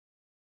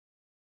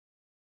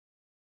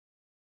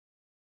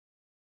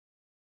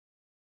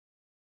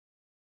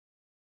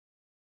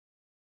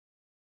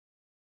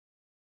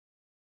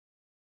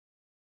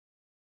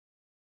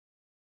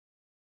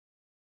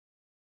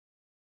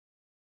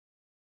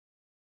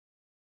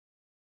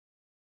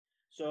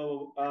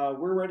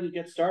We're ready to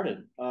get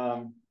started.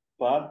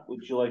 Bob,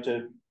 would you like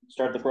to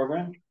start the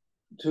program?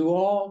 To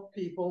all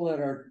people that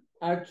are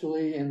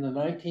actually in the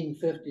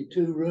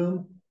 1952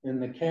 room in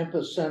the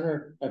campus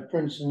center at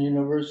Princeton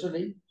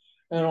University,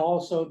 and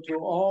also to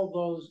all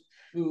those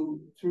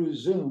who through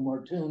Zoom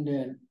are tuned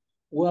in,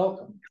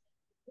 welcome.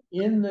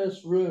 In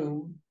this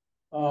room,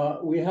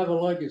 we have a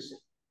legacy.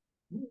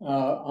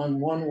 On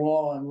one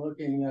wall, I'm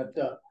looking at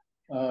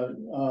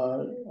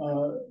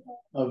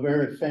a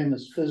very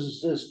famous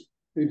physicist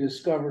who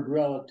discovered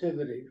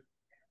relativity.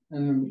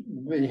 And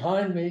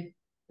behind me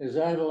is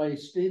Adlai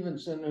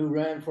Stevenson, who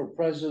ran for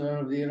president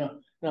of the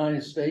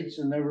United States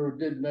and never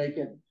did make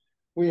it.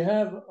 We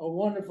have a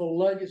wonderful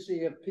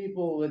legacy of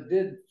people that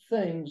did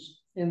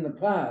things in the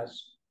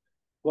past,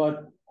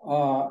 but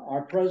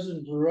our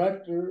present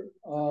director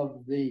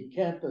of the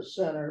campus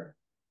center,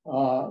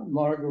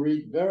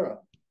 Marguerite Vera,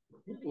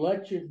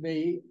 lectured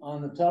me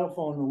on the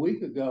telephone a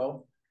week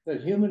ago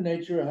that human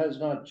nature has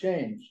not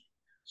changed.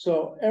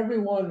 So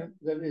everyone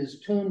that is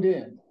tuned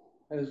in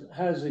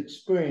has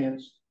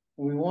experience.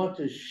 We want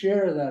to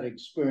share that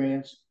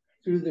experience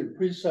through the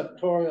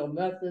preceptorial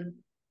method.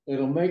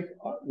 It'll make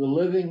the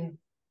living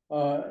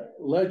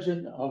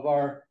legend of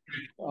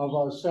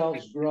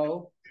ourselves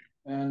grow.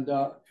 And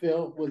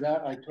Phil, with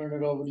that, I turn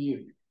it over to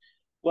you.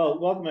 Well,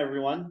 welcome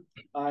everyone.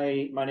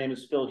 My name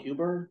is Phil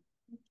Hueber.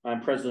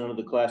 I'm president of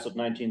the class of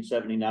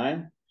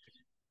 1979.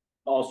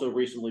 Also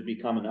recently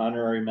become an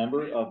honorary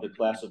member of the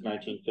class of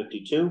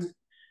 1952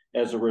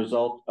 as a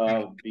result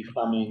of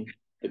becoming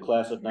the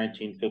class of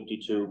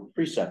 1952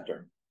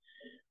 preceptor.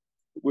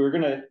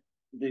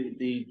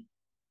 The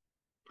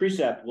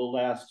precept will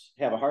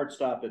have a hard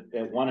stop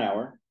at 1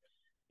 hour,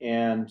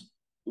 and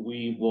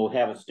we will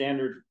have a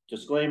standard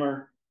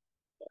disclaimer.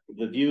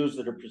 The views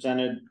that are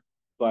presented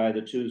by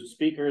the two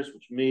speakers,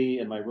 which me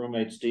and my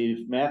roommate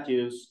Steve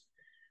Matthews,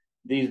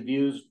 these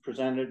views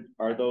presented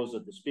are those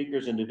of the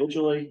speakers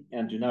individually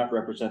and do not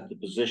represent the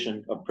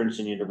position of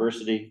Princeton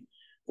University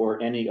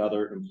or any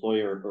other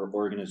employer or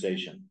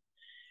organization.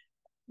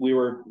 We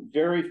were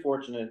very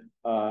fortunate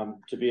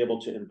to be able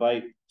to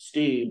invite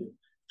Steve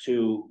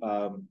to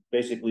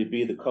basically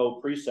be the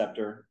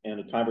co-preceptor in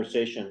a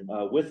conversation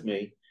with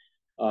me.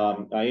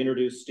 I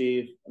introduced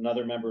Steve,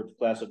 another member of the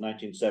class of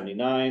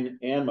 1979,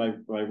 and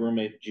my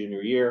roommate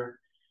junior year.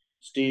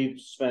 Steve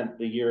spent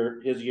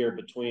his year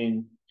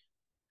between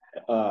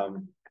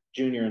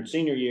junior and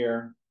senior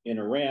year in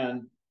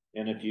Iran.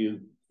 And if you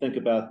think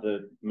about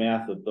the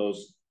math of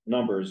those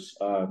numbers,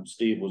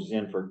 Steve was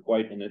in for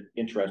quite an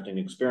interesting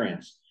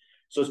experience.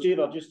 So Steve,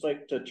 I'd just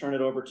like to turn it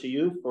over to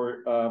you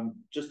for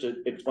just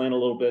to explain a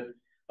little bit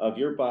of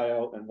your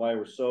bio and why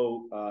we're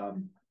so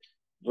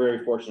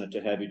very fortunate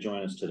to have you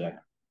join us today.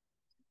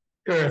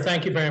 Sure.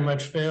 Thank you very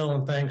much, Phil,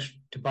 and thanks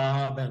to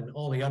Bob and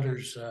all the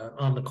others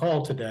on the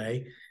call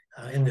today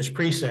in this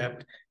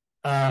precept.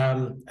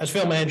 As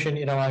Phil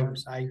mentioned,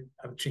 I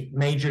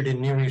majored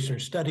in Near Eastern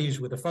Studies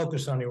with a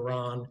focus on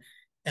Iran,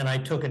 and I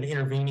took an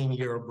intervening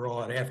year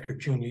abroad after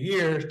junior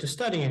year to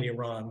study in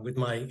Iran with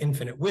my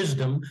infinite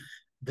wisdom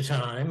at the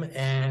time.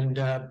 And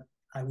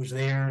I was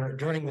there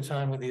during the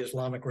time of the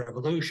Islamic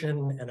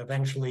Revolution and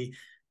eventually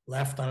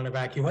left on an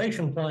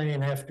evacuation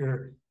plane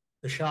after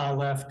the Shah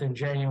left in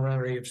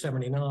January of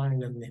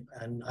 '79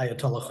 and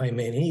Ayatollah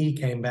Khomeini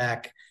came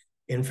back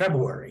in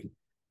February.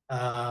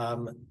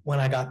 When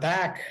I got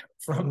back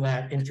from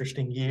that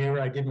interesting year,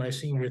 I did my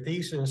senior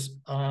thesis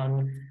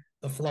on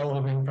the flow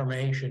of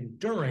information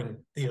during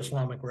the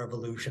Islamic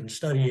Revolution,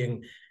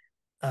 studying,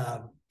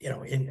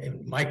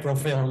 in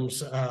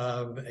microfilms,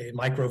 a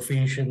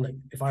microfiche in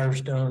the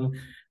Firestone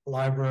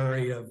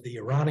Library of the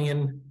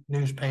Iranian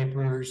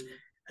newspapers,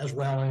 as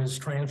well as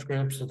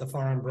transcripts of the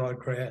Foreign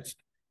Broadcast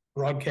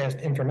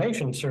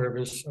Information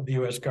Service of the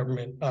U.S.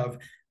 government, of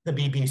the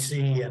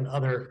BBC and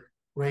other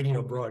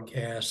radio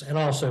broadcasts, and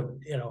also,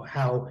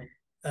 how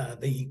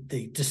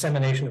the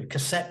dissemination of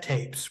cassette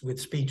tapes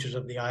with speeches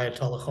of the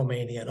Ayatollah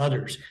Khomeini and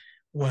others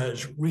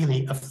was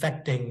really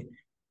affecting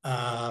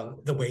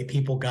the way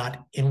people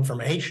got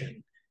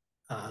information.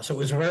 So it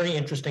was a very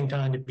interesting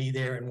time to be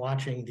there and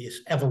watching this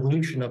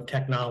evolution of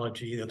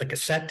technology, the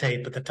cassette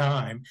tape at the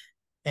time,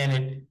 and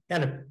it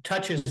kind of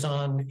touches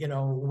on,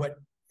 what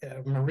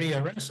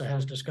Maria Ressa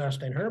has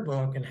discussed in her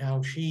book and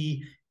how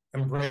she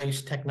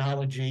embraced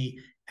technology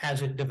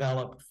as it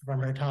developed from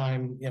her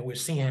time with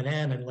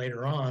CNN and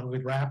later on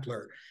with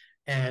Rappler.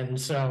 And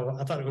so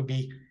I thought it would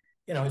be,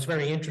 it's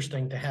very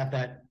interesting to have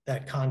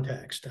that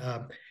context.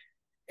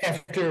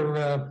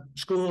 After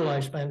school, I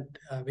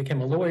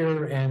became a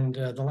lawyer, and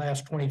the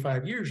last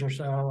 25 years or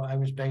so, I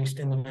was based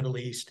in the Middle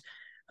East,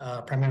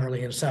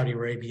 primarily in Saudi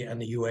Arabia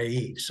and the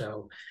UAE.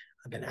 So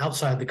I've been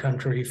outside the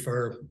country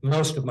for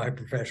most of my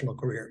professional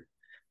career.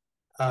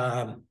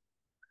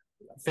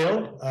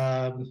 Phil,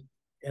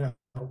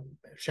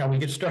 shall we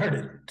get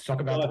started to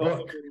talk about the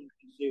book? You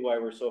can see why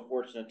we're so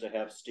fortunate to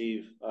have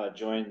Steve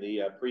join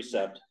the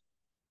precept.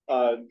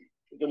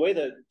 The way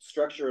the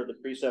structure of the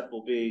precept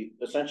will be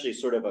essentially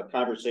sort of a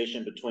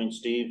conversation between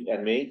Steve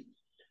and me.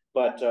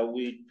 But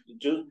we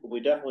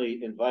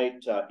definitely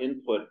invite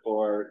input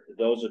for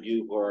those of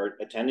you who are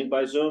attending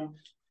by Zoom,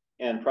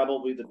 and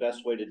probably the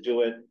best way to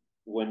do it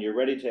when you're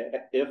ready to,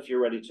 if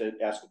you're ready to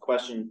ask a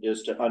question,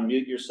 is to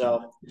unmute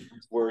yourself.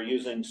 We're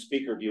using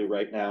speaker view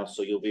right now,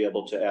 so you'll be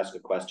able to ask a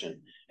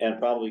question, and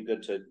probably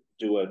good to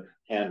do a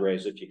hand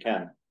raise if you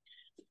can.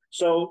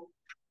 So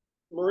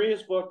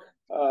Maria's book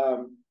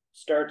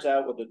starts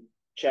out with a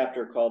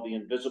chapter called The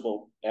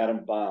Invisible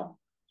Atom Bomb.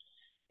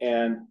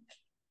 And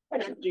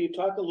do you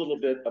talk a little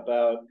bit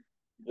about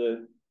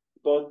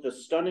both the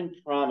stunning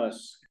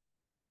promise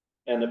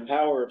and the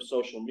power of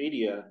social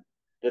media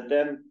that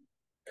then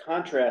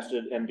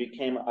contrasted and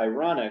became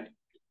ironic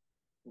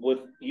with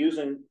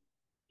using,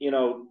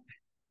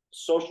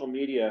 social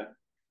media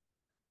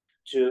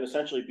to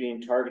essentially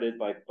being targeted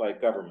by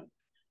government,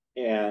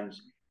 and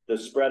the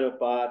spread of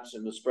bots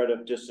and the spread of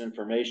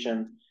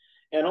disinformation.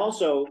 And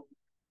also,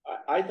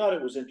 I thought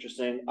it was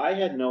interesting. I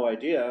had no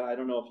idea, I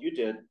don't know if you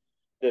did,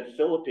 that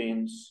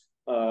Philippines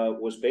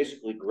was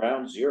basically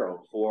ground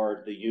zero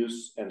for the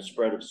use and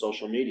spread of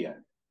social media.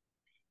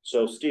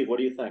 So, Steve, what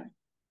do you think?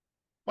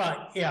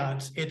 Well, yeah,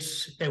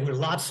 there were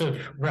lots of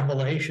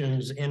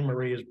revelations in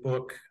Maria's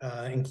book,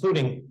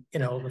 including,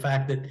 the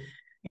fact that,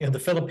 the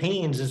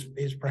Philippines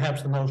is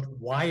perhaps the most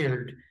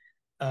wired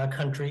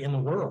country in the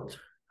world.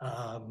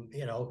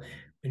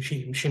 And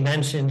she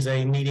mentions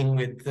a meeting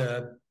with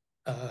Mr.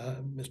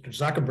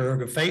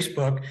 Zuckerberg of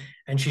Facebook,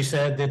 and she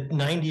said that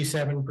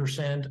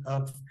 97%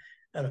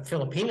 of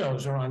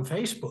Filipinos are on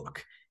Facebook.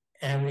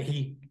 And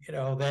he,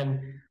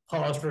 then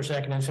paused for a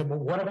second and said, well,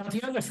 what about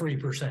the other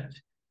 3%?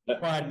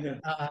 But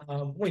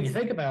when you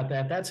think about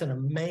that, that's an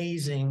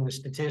amazing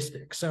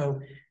statistic.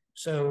 So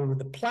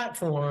the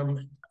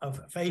platform of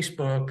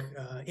Facebook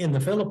in the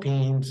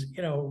Philippines,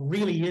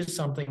 really is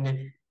something that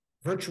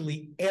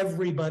virtually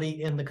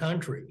everybody in the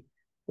country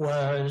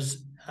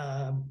was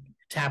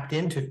tapped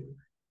into.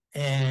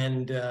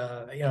 And,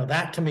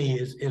 that to me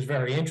is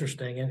very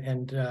interesting.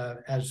 And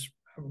as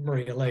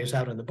Maria lays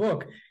out in the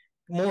book,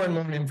 more and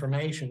more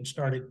information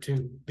started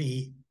to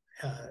be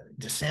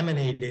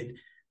disseminated,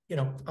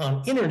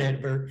 on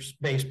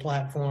internet-based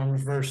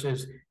platforms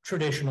versus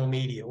traditional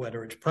media,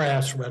 whether it's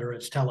press, whether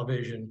it's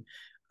television,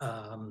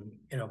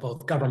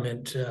 both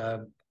government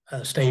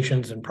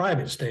stations and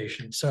private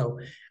stations. So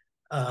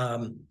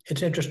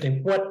it's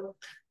interesting. What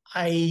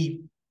I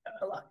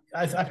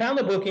found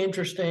the book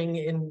interesting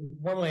in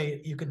one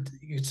way. You could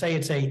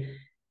say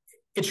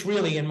it's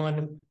really, in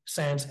one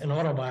sense, an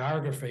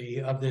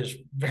autobiography of this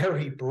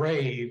very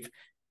brave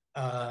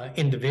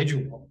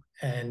individual,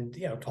 and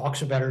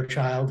talks about her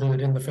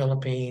childhood in the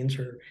Philippines,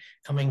 her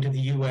coming to the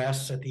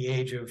U.S. at the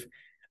age of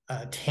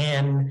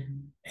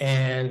 10,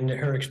 and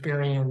her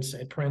experience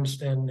at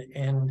Princeton,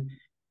 and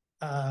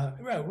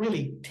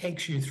really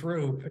takes you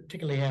through,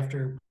 particularly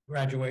after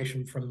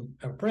graduation from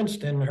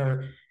Princeton,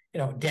 her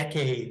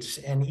decades,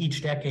 and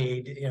each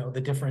decade,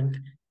 the different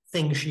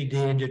things she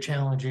did, the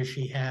challenges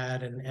she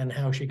had, and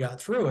how she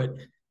got through it.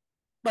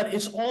 But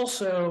it's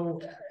also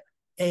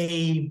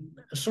a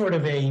sort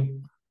of a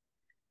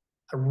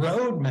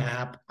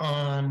roadmap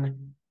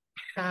on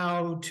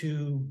how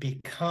to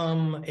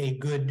become a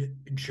good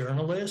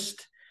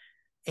journalist,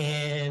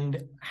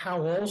 and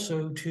how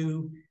also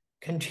to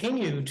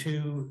continue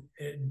to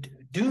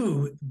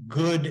do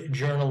good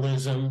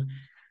journalism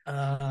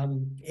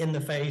in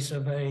the face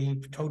of a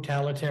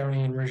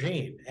totalitarian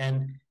regime.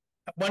 And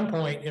at one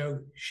point,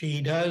 she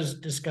does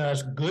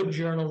discuss good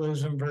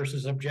journalism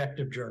versus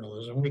objective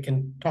journalism. We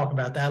can talk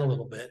about that a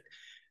little bit.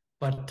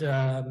 But,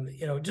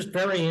 just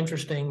very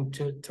interesting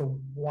to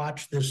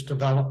watch this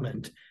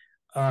development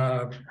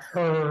of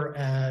her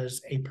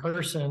as a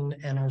person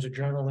and as a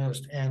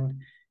journalist, and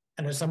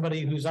as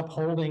somebody who's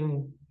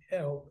upholding,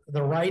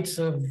 the rights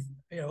of,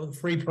 the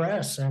free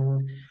press,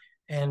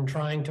 and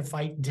trying to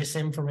fight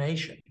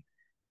disinformation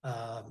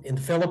in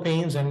the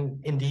Philippines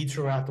and indeed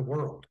throughout the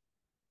world.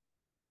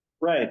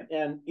 Right.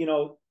 And,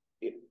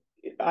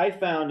 I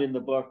found in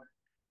the book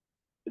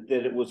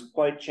that it was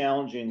quite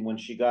challenging when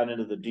she got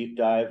into the deep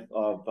dive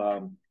of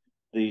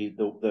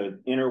the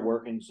inner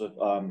workings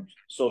of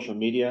social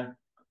media.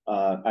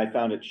 I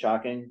found it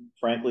shocking,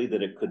 frankly,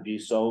 that it could be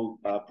so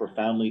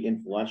profoundly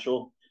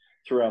influential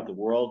throughout the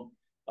world.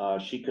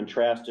 She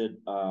contrasted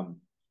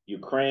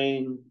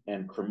Ukraine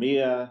and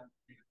Crimea,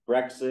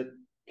 Brexit,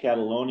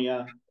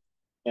 Catalonia,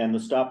 and the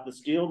Stop the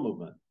Steal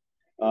movement.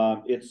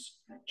 It's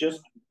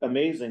just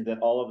amazing that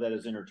all of that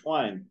is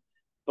intertwined.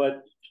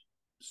 But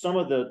some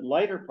of the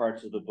lighter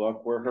parts of the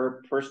book were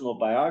her personal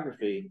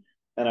biography,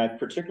 and I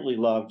particularly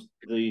loved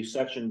the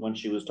section when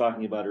she was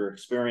talking about her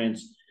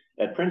experience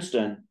at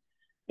Princeton,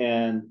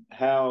 and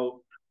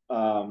how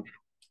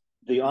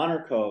the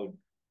honor code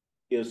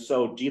is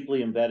so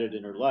deeply embedded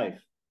in her life.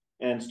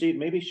 And Steve,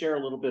 maybe share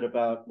a little bit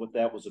about what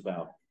that was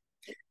about.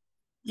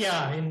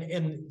 Yeah, and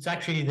it's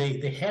actually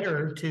the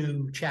header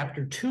to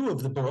chapter 2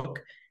 of the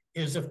book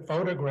is a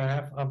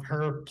photograph of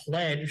her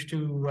pledge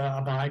to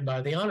abide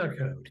by the honor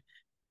code.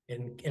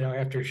 And,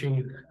 after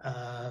she,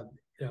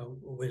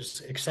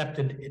 was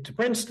accepted to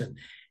Princeton.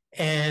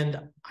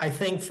 And I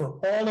think for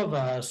all of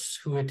us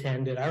who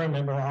attended, I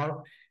remember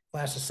our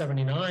class of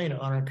 79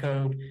 honor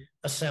code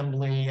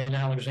assembly in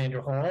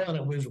Alexander Hall, and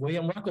it was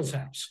William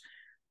Ruckelshaus,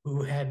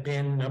 who had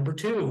been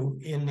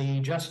 #2 in the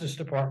Justice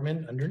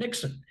Department under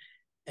Nixon.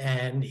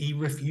 And he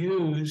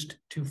refused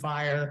to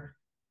fire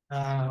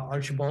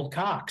Archibald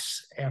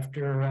Cox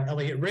after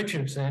Elliot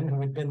Richardson,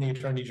 who had been the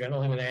Attorney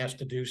General, had been asked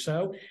to do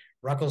so.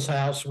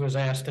 Ruckelshaus was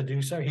asked to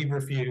do so. He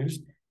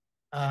refused.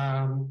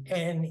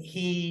 And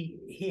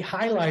he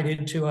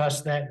highlighted to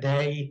us that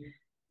day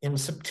in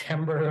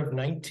September of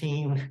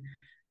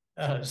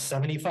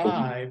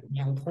 1975 the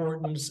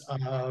importance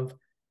of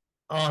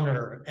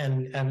honor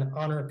and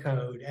honor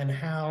code, and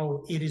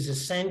how it is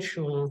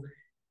essential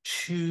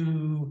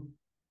to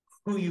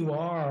who you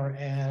are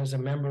as a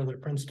member of the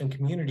Princeton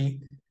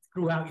community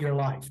throughout your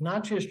life,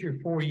 not just your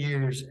 4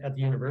 years at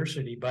the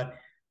university, but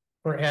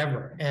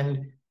forever.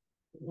 And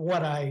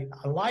what I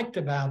liked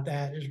about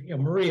that is,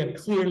 Maria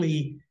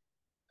clearly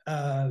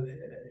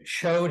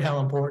showed how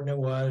important it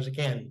was.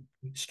 Again,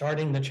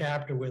 starting the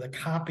chapter with a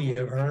copy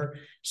of her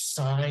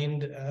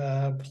signed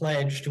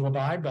pledge to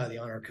abide by the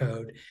honor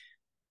code.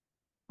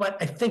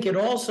 But I think it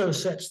also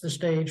sets the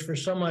stage for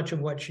so much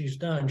of what she's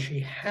done. She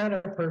had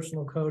a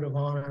personal code of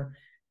honor.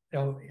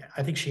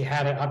 I think she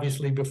had it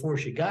obviously before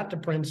she got to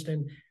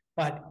Princeton,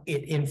 but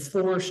it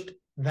enforced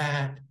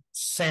that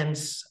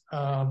sense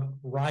of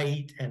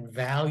right and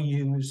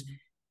values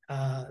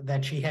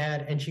that she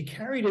had, and she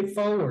carried it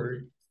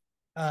forward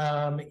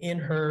in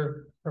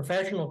her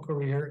professional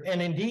career.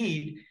 And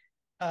indeed,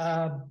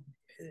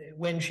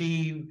 when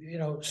she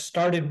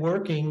started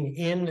working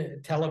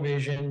in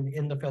television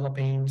in the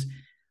Philippines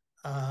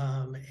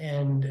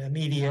and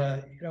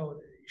media,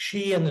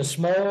 she and the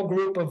small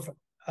group of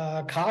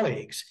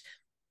colleagues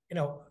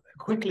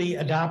quickly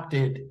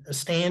adopted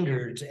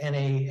standards and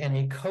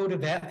a code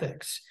of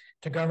ethics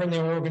to govern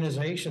their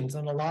organizations,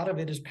 and a lot of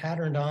it is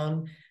patterned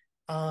on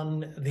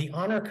the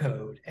honor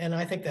code. And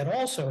I think that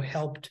also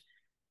helped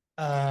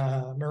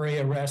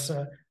Maria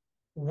Ressa,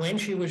 when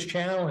she was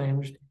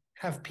challenged,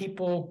 have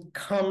people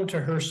come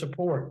to her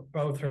support,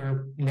 both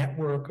her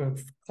network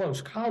of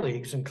close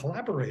colleagues and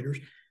collaborators,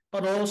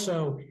 but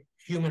also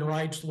human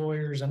rights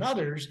lawyers and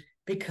others,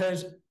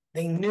 because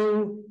they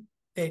knew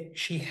that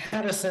she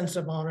had a sense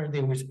of honor.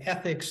 There was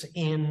ethics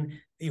in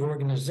the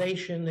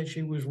organization that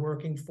she was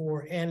working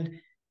for, and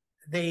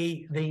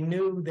they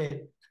knew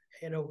that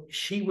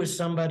she was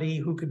somebody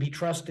who could be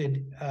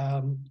trusted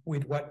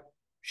with what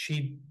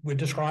she would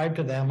describe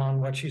to them on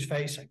what she's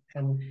facing.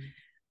 And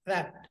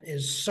that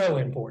is so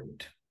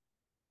important.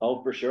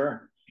 Oh, for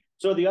sure.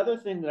 So the other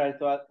thing that I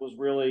thought was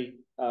really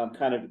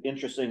kind of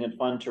interesting and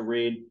fun to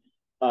read,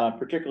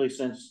 particularly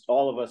since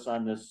all of us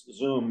on this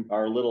Zoom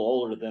are a little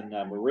older than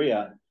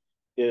Maria,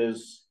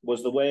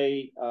 was the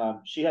way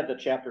she had the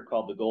chapter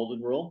called The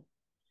Golden Rule.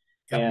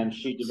 Yep. And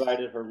she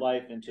divided her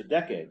life into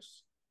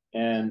decades.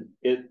 And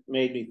it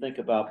made me think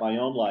about my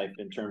own life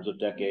in terms of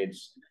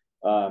decades.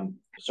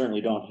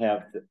 Certainly don't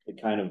have the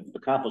kind of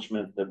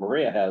accomplishment that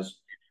Maria has,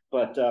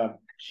 but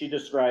she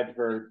described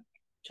her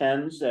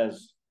 10s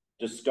as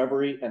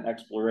discovery and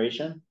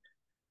exploration,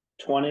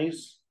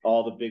 20s,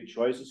 all the big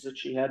choices that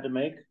she had to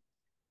make,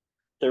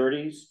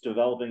 30s,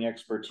 developing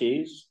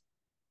expertise,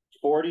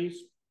 40s,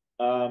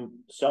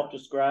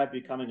 self-described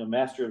becoming a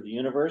master of the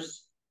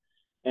universe,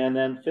 and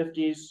then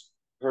 50s,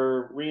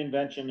 her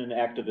reinvention and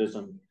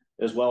activism,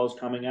 as well as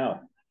coming out.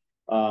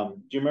 Do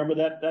you remember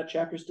that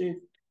chapter, Steve?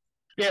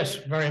 Yes,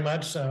 very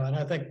much so. And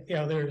I think,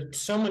 there's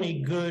so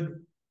many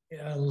good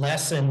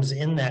lessons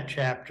in that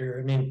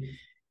chapter. I mean,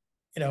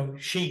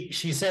 she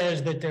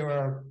says that there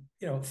are,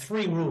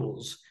 3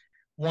 rules.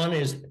 One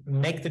is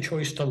make the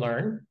choice to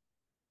learn,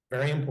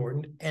 very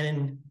important,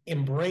 and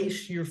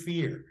embrace your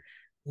fear.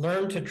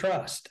 Learn to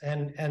trust.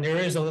 And there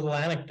is a little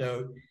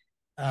anecdote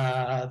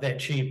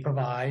that she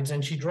provides,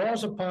 and she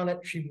draws upon it.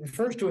 She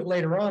refers to it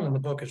later on in the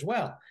book as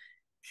well.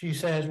 She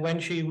says when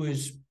she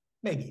was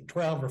maybe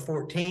 12 or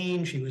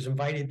 14, she was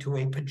invited to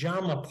a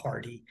pajama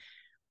party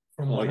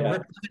from one of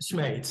her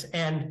classmates.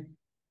 And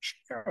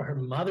her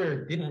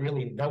mother didn't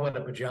really know what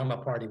a pajama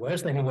party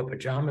was. They knew what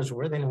pajamas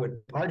were. They knew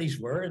what parties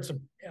were.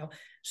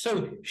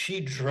 So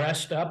she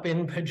dressed up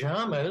in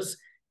pajamas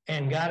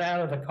and got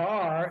out of the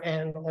car,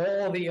 and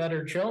all the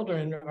other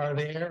children are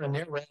there, and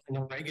they're wearing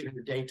their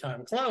regular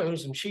daytime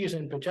clothes, and she's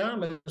in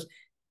pajamas.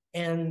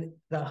 And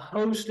the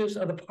hostess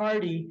of the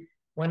party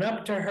went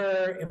up to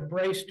her,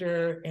 embraced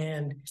her,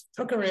 and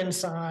took her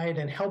inside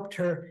and helped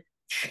her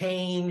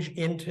change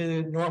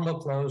into normal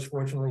clothes.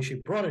 Fortunately,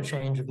 she brought a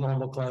change of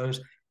normal clothes.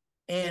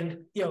 And,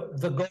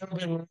 the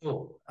golden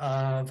rule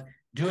of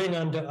doing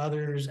unto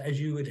others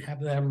as you would have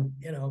them,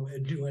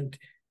 do unto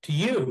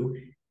you.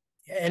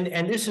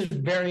 And this is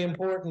very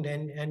important.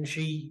 And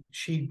she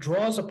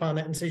draws upon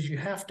it and says, you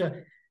have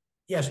to,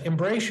 yes,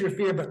 embrace your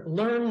fear, but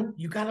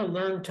you got to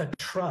learn to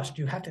trust.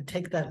 You have to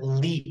take that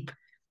leap.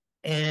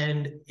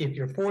 And if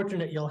you're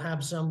fortunate, you'll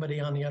have somebody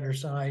on the other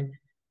side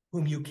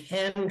whom you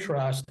can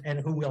trust and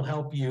who will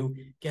help you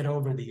get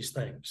over these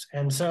things.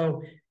 And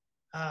so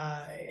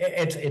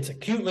it's a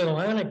cute little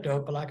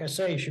anecdote, but like I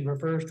say, she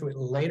refers to it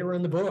later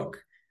in the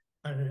book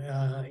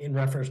in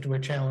reference to a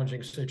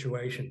challenging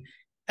situation.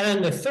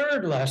 And the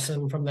third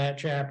lesson from that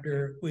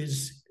chapter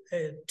was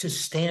to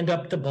stand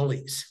up to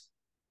bullies.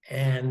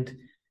 And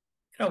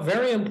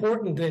very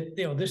important that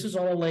this is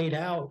all laid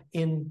out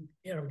in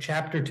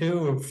chapter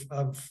 2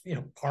 of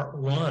part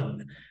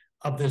 1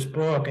 of this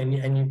book,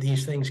 and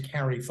these things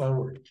carry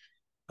forward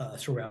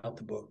throughout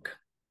the book.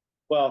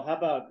 Well, how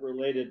about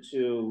related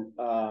to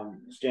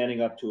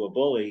standing up to a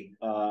bully?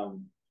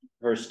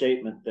 Her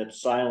statement that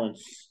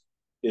silence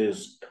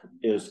is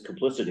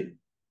complicity.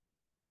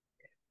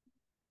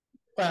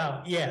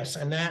 Well, yes,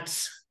 and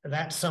that's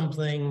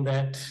something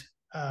that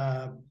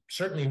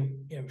certainly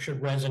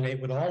should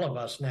resonate with all of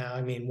us now.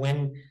 I mean,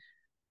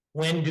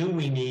 when do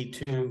we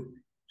need to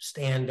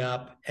stand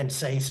up and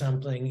say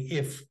something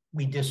if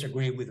we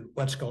disagree with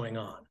what's going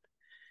on?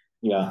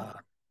 Yeah.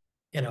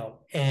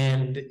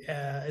 And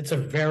it's a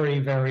very,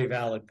 very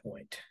valid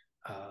point.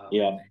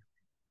 Yeah.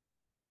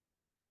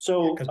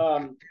 So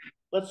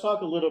let's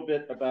talk a little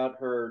bit about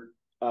her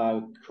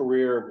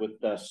career with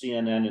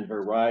CNN and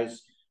her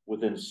rise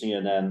within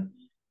CNN,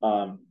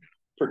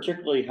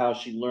 particularly how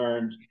she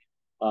learned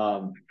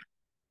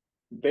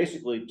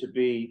basically to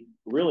be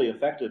really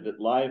effective at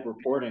live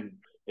reporting.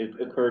 It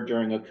occurred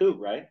during a coup,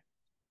 right?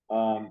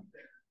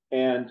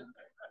 And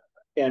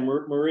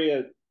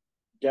Maria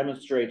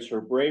demonstrates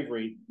her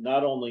bravery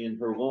not only in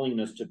her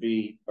willingness to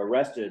be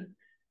arrested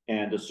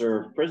and to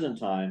serve prison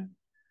time,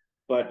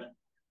 but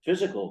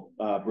physical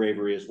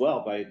bravery as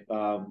well by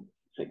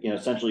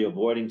essentially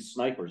avoiding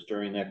snipers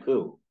during that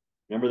coup.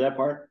 Remember that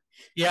part?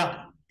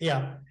 Yeah.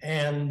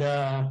 And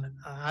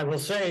I will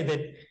say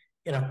that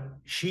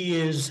she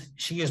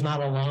is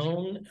not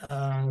alone.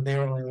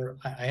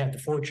 I had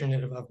the fortune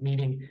of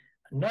meeting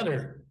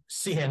another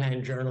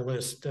CNN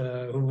journalist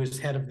who was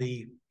head of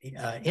the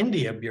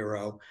India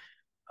bureau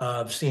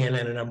of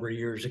CNN a number of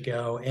years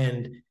ago,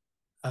 and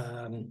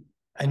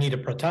Anita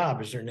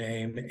Pratap is her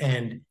name,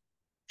 and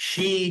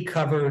she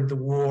covered the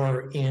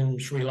war in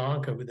Sri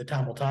Lanka with the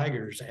Tamil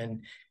Tigers,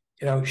 and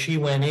she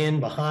went in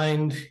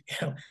behind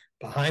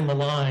the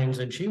lines,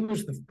 and she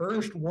was the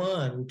first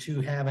one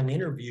to have an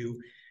interview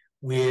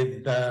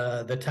with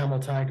the Tamil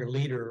Tiger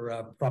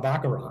leader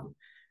Prabhakaran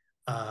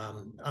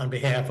on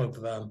behalf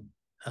of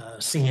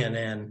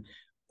CNN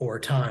or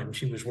Time.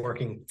 She was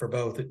working for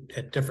both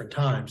at different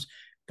times.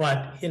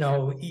 But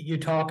you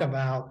talk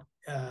about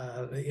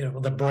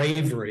the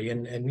bravery,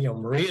 and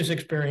Maria's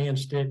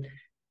experienced it,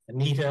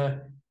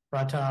 Anita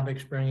Pratap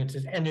experienced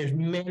it, and there's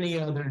many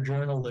other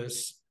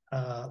journalists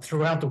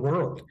throughout the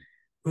world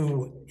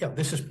who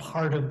this is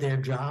part of their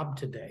job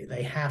today.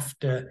 They have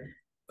to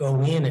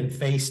go in and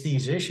face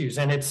these issues,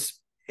 and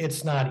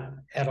it's not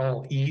at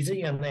all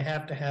easy, and they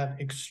have to have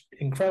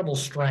incredible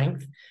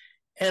strength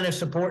and a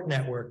support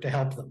network to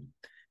help them.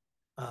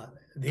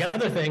 The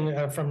other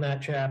thing from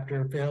that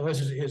chapter, Phil,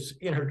 is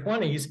in her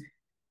 20s,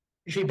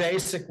 she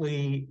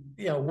basically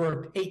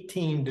worked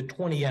 18 to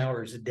 20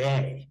 hours a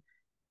day.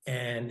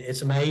 And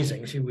it's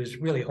amazing. She was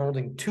really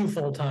holding 2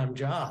 full-time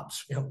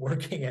jobs,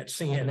 working at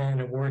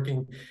CNN and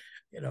working,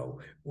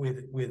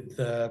 with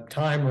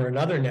Time or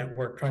another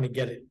network trying to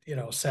get it,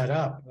 set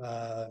up.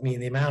 I mean,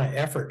 the amount of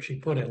effort she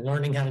put in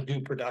learning how to do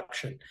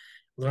production,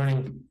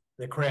 learning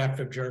the craft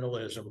of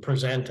journalism,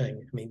 presenting.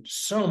 I mean,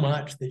 so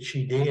much that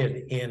she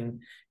did in,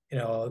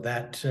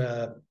 that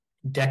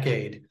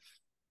decade.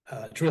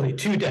 It's really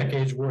 2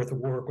 decades worth of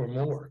work or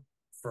more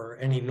for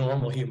any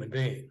normal human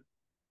being.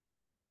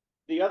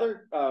 The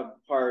other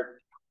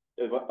part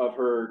of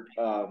her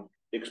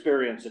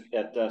experience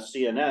at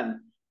CNN,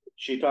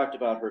 she talked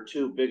about her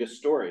 2 biggest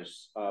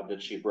stories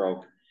that she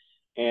broke.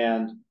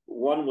 And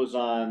one was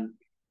on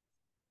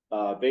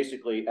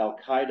basically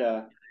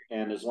Al-Qaeda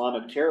and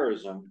Islamic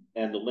terrorism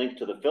and the link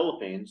to the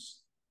Philippines.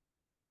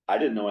 I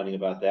didn't know anything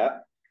about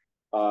that.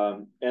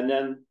 And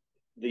then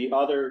the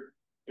other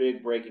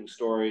big breaking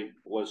story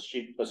was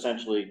she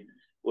essentially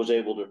was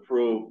able to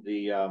prove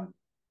the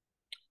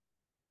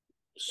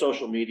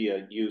social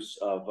media use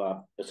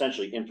of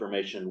essentially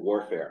information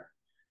warfare.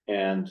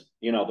 And,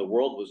 the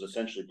world was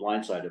essentially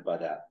blindsided by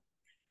that.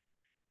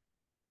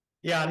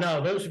 Yeah, no,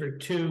 those are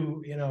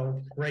 2,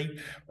 great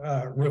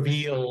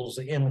reveals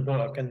in the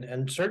book.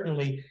 And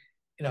certainly,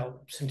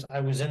 since I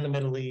was in the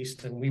Middle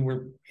East and we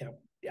were,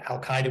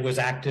 Al-Qaeda was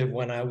active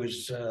when I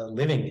was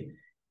living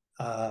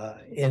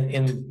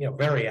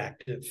very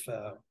active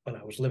when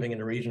I was living in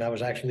the region. I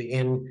was actually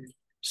in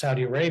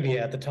Saudi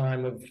Arabia at the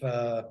time of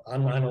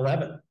on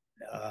 9/11.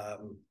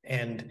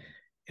 And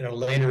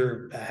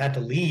later I had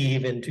to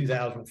leave in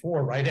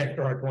 2004, right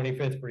after our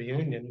 25th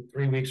reunion.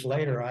 3 weeks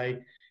later, I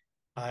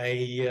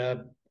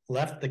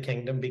left the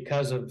kingdom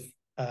because of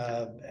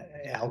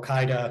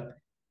Al-Qaeda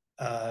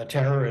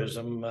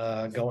terrorism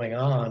going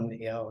on,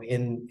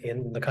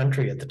 in the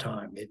country at the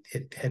time.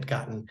 It had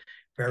gotten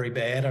very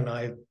bad, and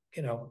I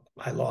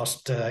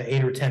lost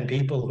 8 or 10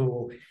 people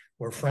who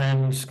were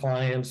friends,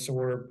 clients,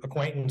 or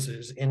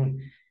acquaintances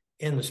in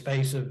the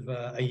space of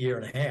a year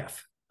and a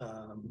half.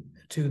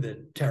 to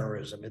the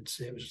terrorism. It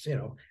was,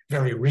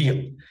 very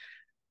real.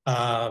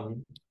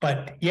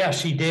 But yeah,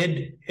 she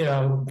did,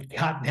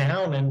 got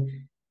down and,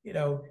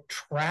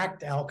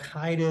 tracked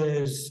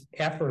Al-Qaeda's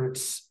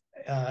efforts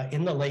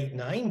in the late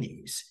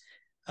 90s.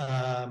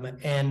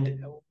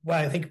 And what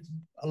I think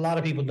a lot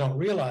of people don't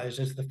realize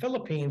is the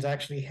Philippines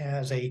actually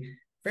has a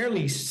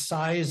fairly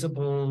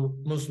sizable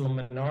Muslim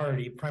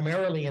minority,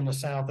 primarily in the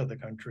south of the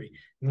country.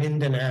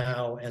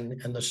 Mindanao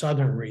and the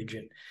southern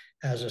region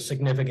has a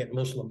significant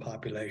Muslim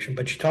population.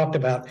 But you talked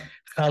about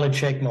Khalid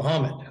Sheikh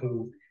Mohammed,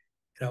 who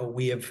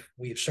we've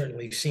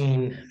certainly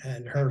seen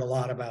and heard a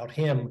lot about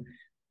him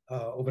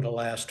over the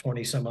last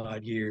 20 some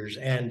odd years,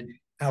 and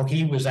how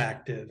he was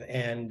active,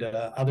 and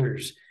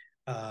others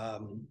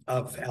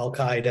of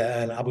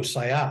Al-Qaeda and Abu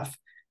Sayyaf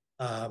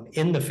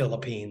in the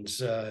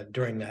Philippines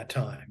during that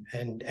time.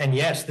 And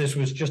yes, this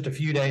was just a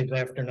few days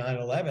after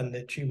 9/11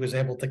 that she was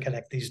able to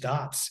connect these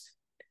dots.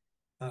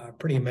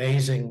 Pretty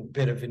amazing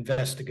bit of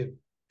investigative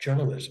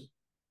journalism.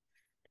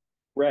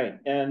 Right.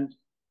 And,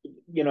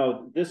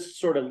 this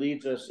sort of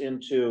leads us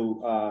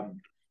into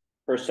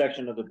her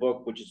section of the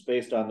book, which is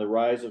based on the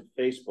rise of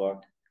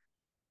Facebook,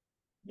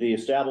 the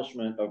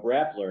establishment of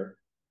Rappler,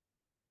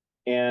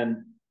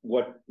 and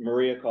what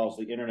Maria calls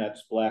the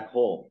internet's black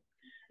hole.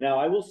 Now,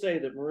 I will say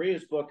that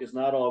Maria's book is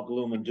not all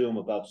gloom and doom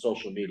about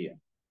social media.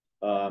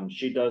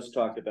 She does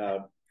talk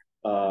about,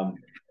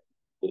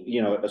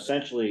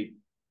 essentially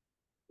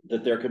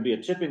that there can be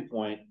a tipping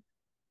point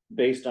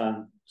based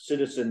on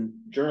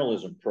citizen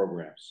journalism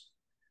programs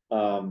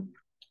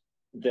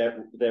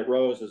that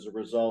rose as a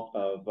result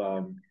of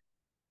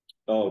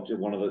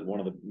one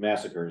of the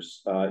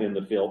massacres in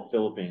the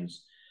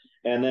Philippines.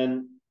 And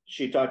then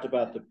she talked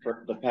about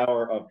the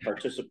power of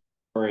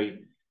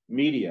participatory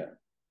media.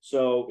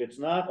 So it's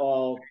not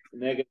all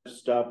negative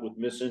stuff with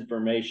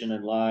misinformation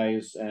and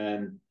lies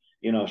and,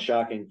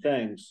 shocking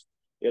things.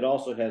 It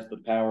also has the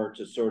power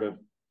to sort of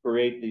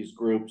create these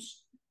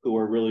groups who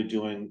are really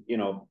doing,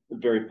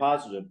 very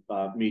positive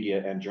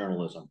media and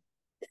journalism.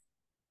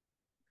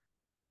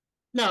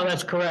 No,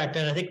 that's correct.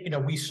 And I think,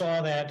 we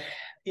saw that,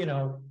 in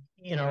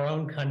our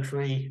own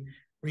country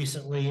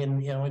recently in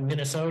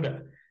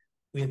Minnesota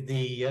with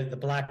the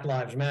Black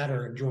Lives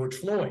Matter and George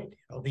Floyd,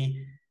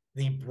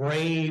 the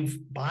brave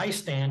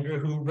bystander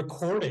who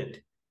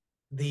recorded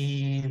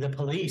the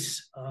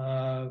police,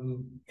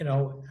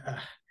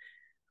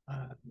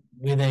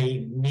 with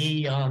a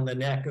knee on the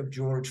neck of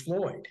George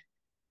Floyd,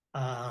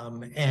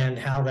 and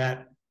how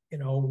that,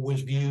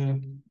 was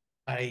viewed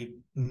by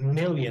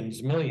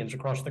millions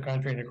across the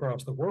country and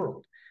across the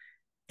world.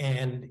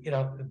 And,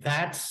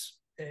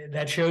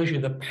 that shows you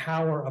the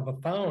power of a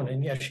phone.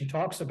 And yes, she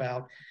talks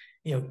about,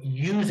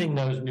 using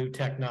those new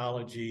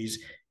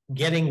technologies,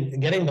 getting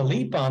the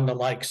leap on the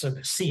likes of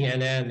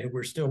CNN, who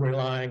were still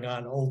relying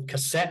on old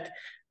cassette,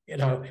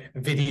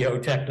 video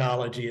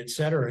technology, et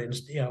cetera, and,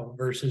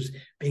 versus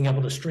being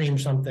able to stream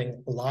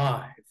something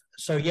live.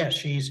 So yes,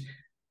 she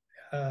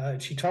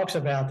talks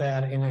about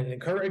that in an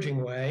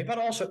encouraging way, but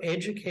also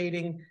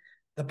educating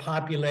the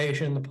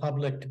population, the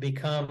public, to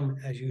become,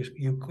 as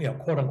you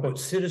quote unquote,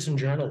 citizen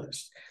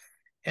journalists.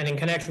 And in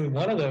connection with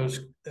one of those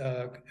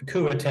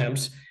coup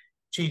attempts,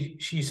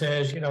 she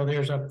says,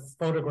 there's a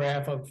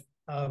photograph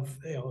of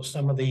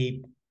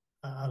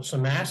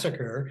some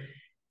massacre,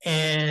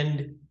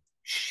 and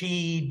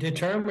she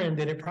determined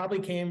that it probably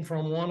came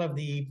from one of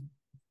the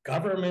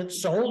government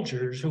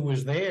soldiers who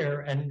was there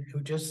and who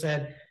just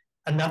said,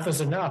 enough is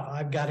enough.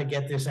 I've got to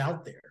get this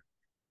out there.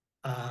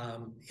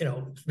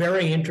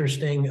 Very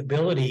interesting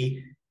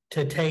ability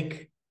to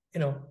take,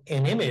 an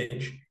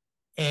image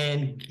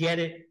and get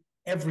it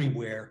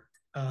everywhere,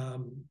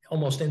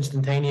 almost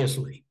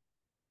instantaneously.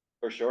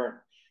 For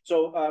sure.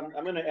 So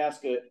I'm going to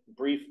ask a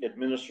brief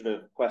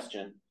administrative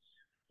question.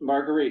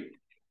 Marguerite,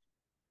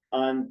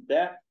 on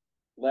that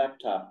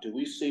laptop, do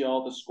we see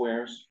all the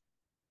squares?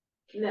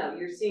 No,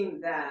 you're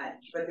seeing that,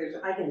 but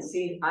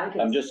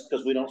I'm just,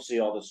 because we don't see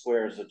all the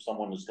squares if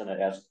someone is going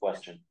to ask a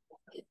question.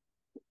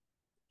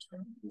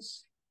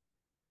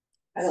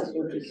 I don't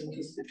think you can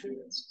just between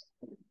us.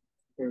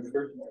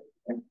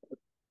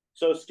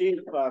 So Steve,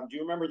 do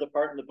you remember the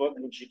part in the book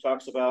when she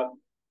talks about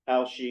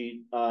how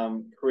she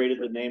created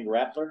the name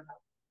Rappler?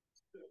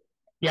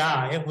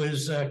 Yeah, it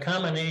was a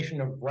combination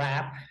of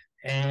rap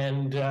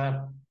and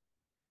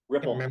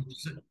Ripple.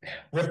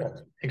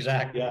 Ripple,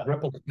 exactly. Yeah.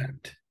 Ripple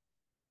effect.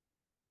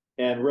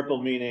 And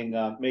ripple meaning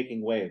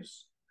making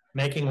waves.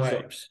 Making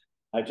waves.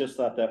 So I just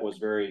thought that was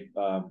very,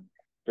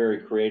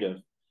 very creative.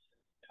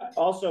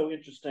 Also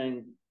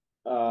interesting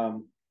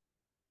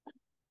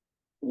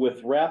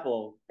with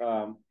Rappel,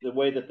 the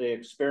way that they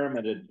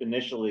experimented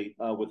initially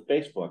with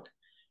Facebook,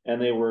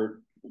 and they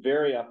were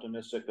very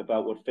optimistic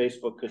about what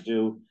Facebook could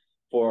do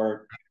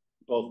for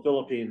both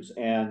Philippines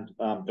and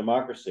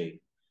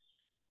democracy.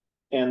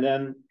 And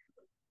then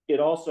it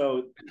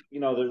also,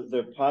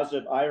 the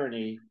positive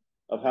irony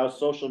of how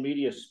social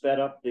media sped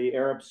up the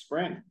Arab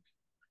Spring.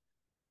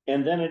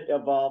 And then it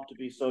evolved to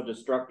be so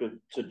destructive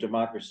to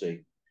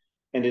democracy.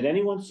 And did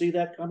anyone see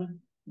that coming?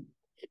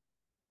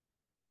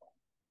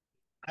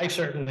 I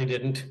certainly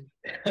didn't.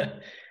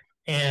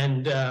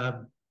 And,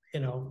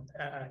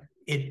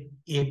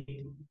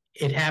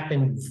 it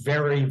happened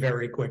very,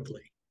 very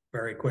quickly,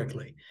 very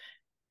quickly.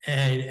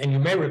 And you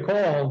may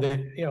recall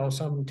that,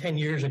 some 10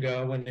 years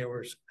ago when there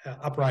was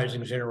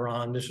uprisings in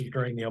Iran, this was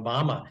during the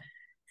Obama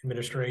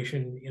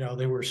administration,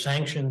 there were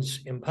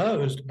sanctions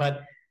imposed,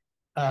 but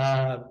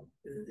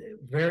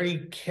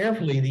very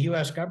carefully, the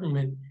US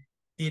government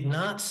did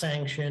not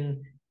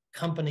sanction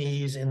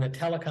companies in the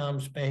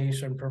telecom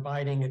space and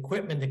providing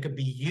equipment that could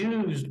be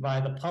used by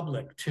the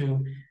public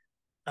to,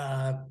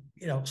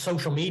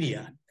 social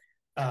media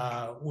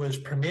was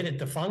permitted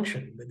to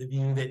function with the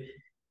view that,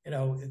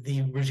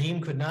 the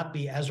regime could not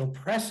be as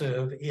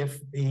oppressive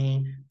if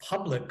the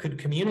public could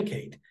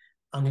communicate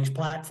on these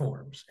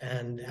platforms.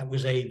 And that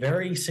was a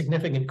very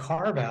significant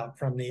carve out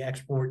from the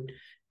export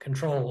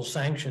control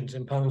sanctions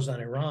imposed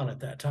on Iran at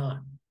that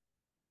time.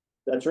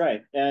 That's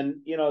right. And,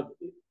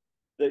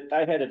 I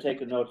had to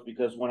take a note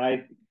because when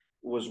I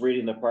was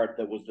reading the part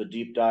that was the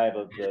deep dive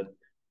of the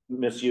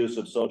misuse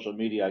of social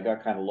media, I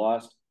got kind of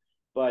lost.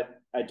 But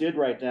I did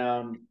write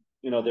down,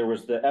 there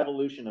was the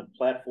evolution of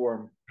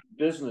platform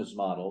business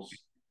models.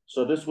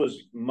 So this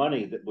was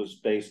money that was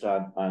based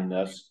on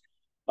this.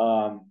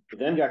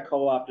 Then got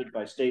co-opted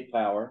by state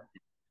power,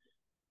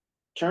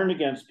 turned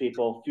against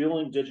people,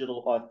 fueling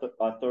digital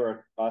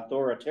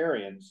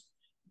authoritarians,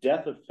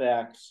 death of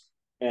facts,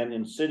 and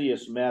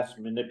insidious mass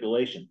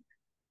manipulation.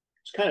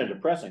 It's kind of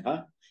depressing,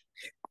 huh?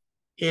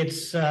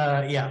 It's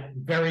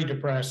very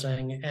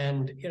depressing.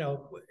 And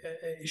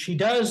she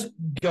does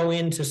go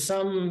into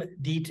some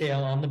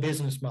detail on the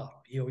business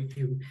model.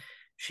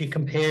 She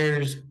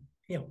compares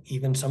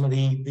even some of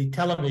the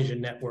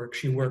television networks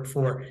she worked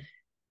for,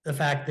 the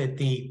fact that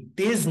the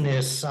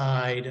business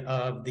side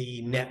of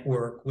the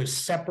network was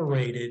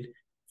separated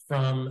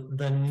from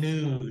the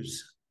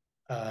news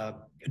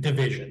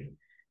division,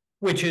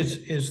 which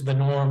is the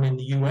norm in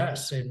the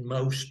US in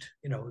most,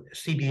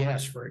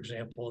 CBS, for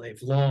example,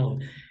 they've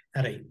long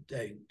had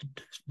a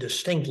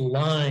distinct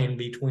line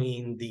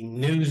between the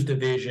news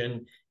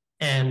division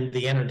and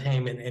the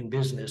entertainment and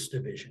business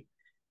division,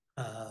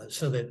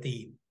 so that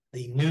the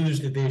news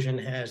division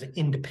has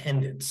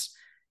independence.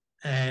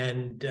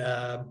 And,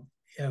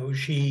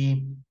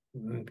 she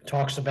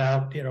talks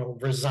about,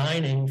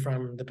 resigning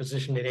from the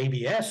position at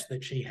ABS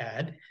that she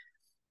had,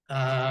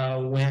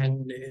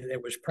 when there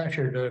was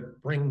pressure to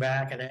bring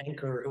back an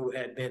anchor who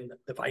had been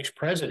the vice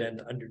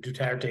president under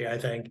Duterte, I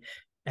think,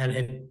 and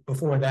had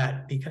before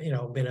that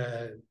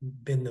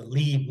been the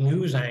lead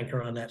news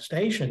anchor on that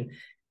station.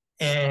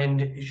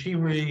 And she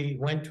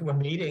went to a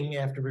meeting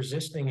after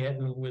resisting it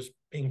and was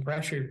being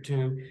pressured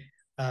to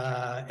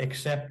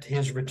accept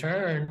his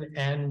return,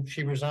 and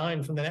she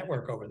resigned from the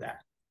network over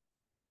that.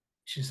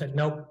 She said,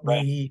 "Nope,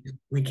 we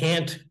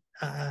can't.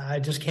 I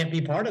just can't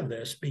be part of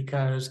this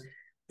because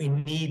we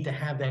need to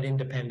have that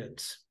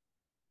independence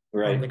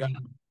from the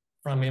government,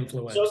 from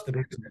influence, the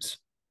business."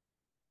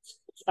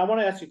 I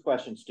want to ask you a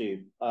question,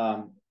 Steve.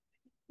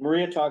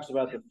 Maria talks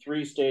about the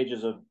 3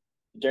 stages of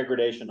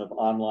degradation of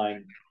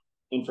online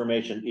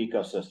information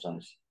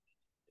ecosystems.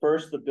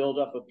 First, the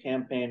buildup of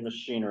campaign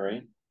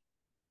machinery.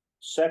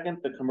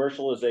 Second, the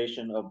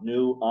commercialization of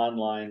new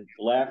online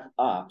black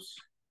ops.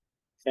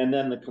 And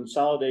then the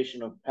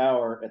consolidation of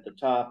power at the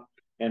top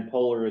and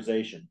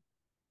polarization.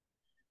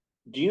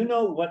 Do you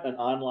know what an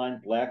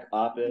online black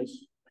op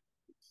is?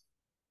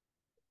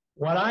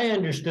 What I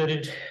understood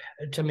it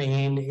to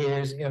mean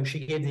is, she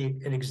gave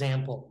an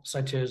example,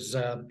 such as,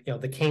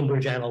 the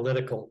Cambridge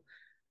Analytical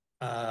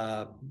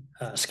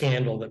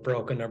scandal that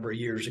broke a number of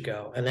years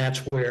ago. And that's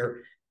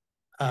where,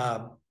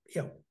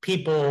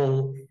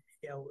 people,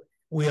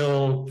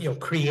 will,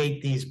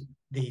 create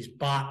these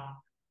bot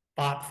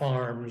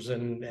farms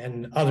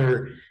and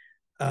other,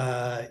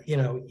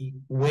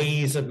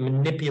 ways of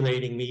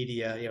manipulating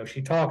media.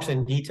 She talks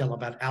in detail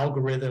about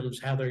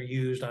algorithms, how they're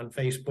used on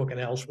Facebook and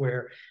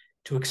elsewhere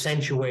to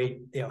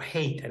accentuate,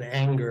 hate and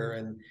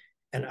anger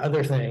and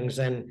other things.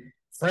 And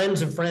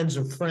friends of friends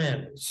of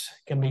friends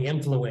can be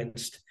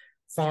influenced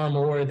far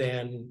more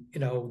than,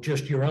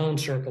 just your own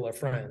circle of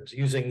friends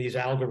using these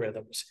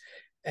algorithms.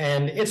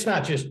 And it's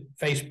not just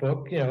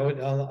Facebook,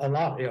 a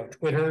lot,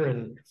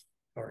 Twitter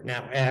or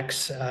now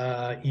X,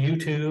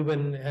 YouTube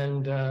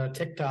and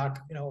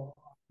TikTok,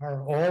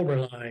 are all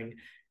relying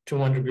to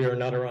one degree or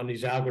another on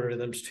these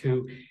algorithms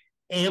to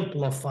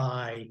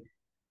amplify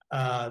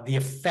the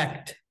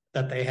effect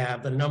that they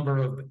have, the number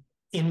of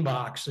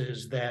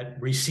inboxes that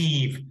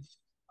receive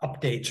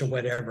updates or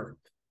whatever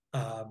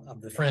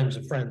of the friends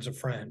of friends of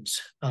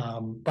friends.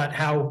 But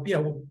how,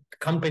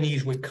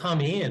 companies would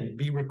come in,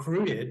 be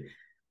recruited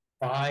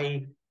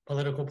by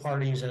political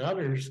parties and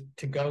others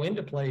to go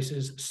into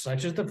places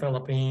such as the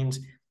Philippines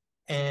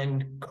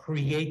and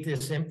create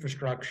this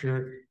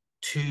infrastructure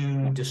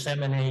to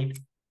disseminate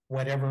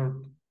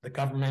whatever the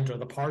government or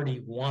the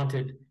party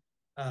wanted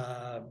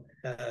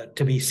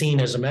to be seen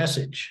as a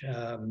message.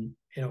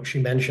 She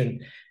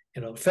mentioned,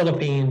 the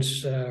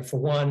Philippines for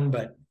one,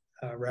 but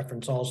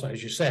reference also,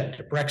 as you said,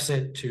 to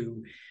Brexit,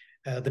 to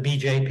the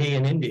BJP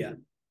in India.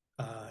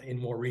 in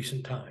more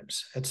recent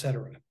times, et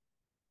cetera.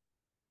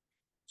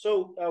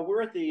 So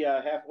we're at the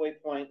halfway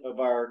point of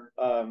our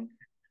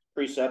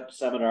precept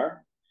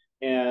seminar.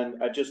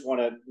 And I just want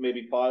to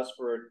maybe pause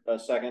for a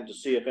second to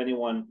see if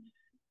anyone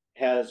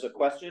has a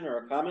question or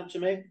a comment to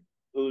make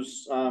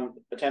who's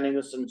attending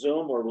this in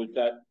Zoom, or we've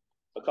got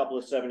a couple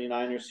of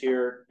 79ers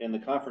here in the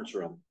conference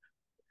room.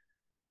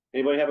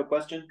 Anybody have a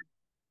question?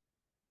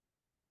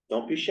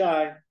 Don't be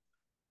shy.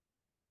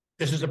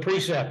 This is a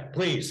precept,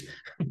 please.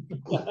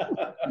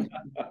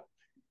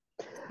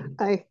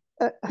 I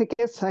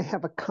guess I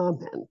have a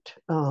comment.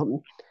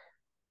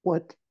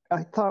 What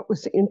I thought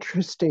was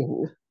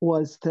interesting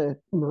was that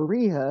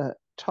Maria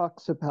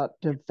talks about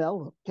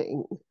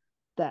developing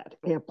that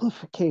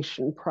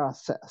amplification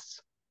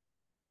process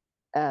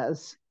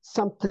as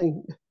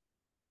something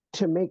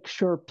to make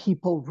sure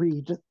people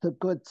read the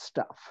good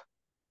stuff.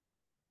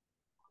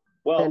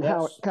 Well, and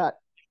how it got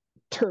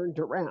turned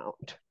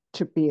around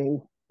to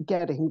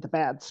getting the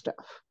bad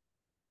stuff.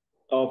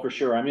 Oh, for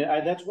sure. I mean,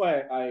 that's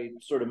why I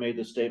sort of made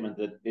the statement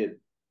that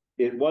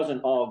it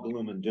wasn't all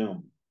gloom and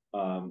doom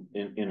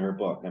in her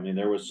book. I mean,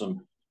 there was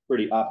some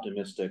pretty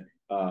optimistic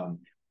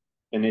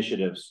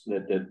initiatives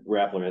that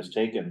Rappler has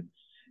taken.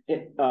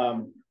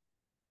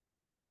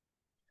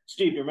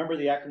 Steve, you remember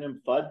the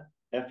acronym FUD?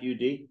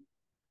 F-U-D?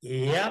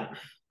 Yep,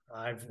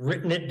 I've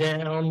written it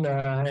down,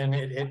 and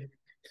it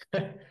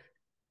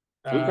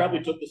we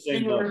probably took the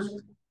same notes.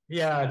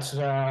 Yeah, it's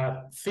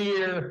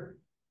fear,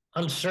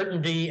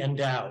 uncertainty, and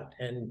doubt.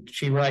 And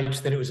she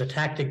writes that it was a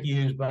tactic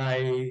used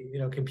by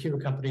computer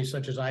companies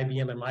such as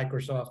IBM and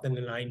Microsoft in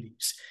the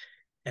 90s,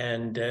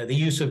 and the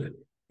use of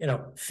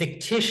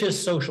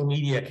fictitious social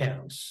media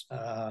accounts.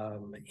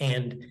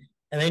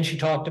 And then she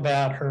talked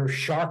about her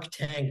Shark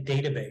Tank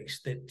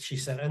database that she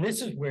said, and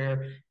this is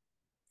where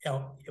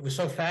it was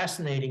so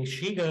fascinating.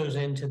 She goes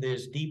into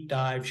this deep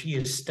dive. She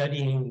is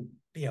studying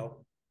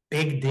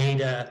big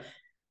data,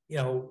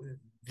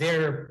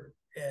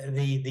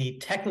 the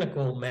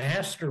technical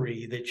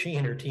mastery that she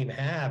and her team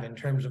have in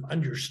terms of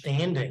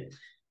understanding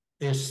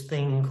this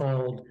thing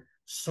called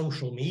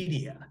social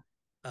media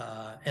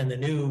and the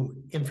new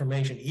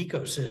information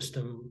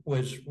ecosystem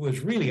was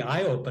really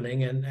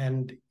eye-opening.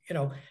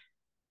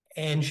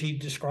 And she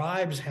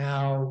describes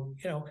how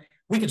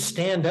we could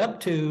stand up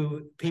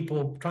to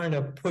people trying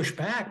to push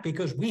back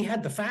because we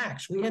had the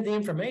facts, we had the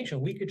information,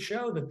 we could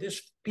show that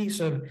this piece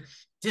of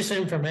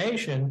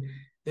disinformation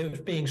that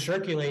was being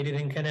circulated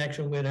in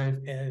connection with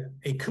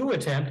a coup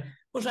attempt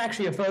was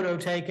actually a photo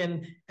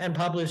taken and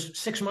published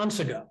 6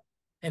 months ago.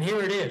 And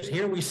here it is.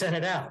 Here we sent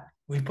it out.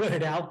 We put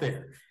it out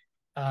there.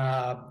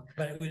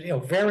 But it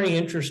was very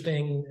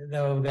interesting,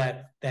 though,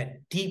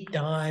 that deep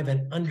dive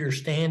and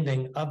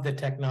understanding of the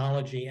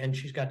technology. And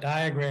she's got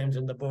diagrams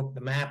in the book, the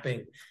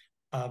mapping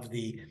of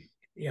the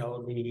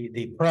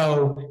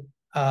pro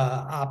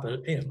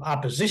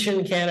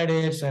opposition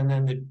candidates, and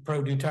then the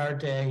pro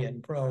Duterte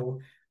and pro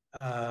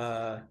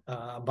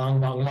Bang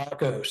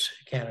Marcos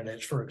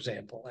candidates, for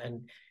example,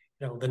 and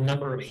the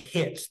number of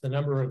hits, the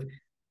number of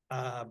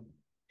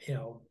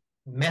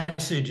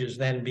messages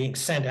then being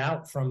sent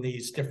out from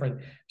these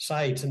different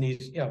sites, and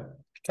these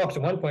talks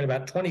at one point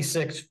about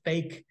 26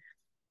 fake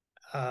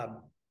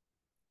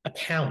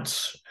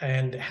accounts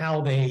and how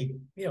they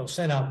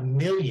sent out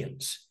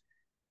millions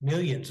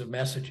of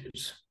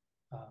messages.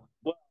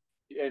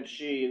 And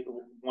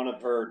one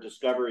of her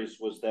discoveries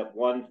was that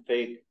one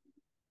fake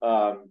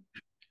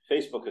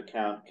Facebook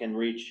account can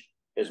reach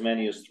as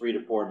many as 3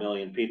 to 4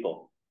 million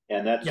people,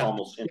 and that's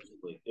almost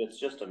instantly. It's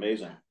just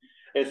amazing.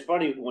 It's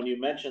funny when you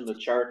mentioned the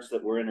charts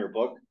that were in her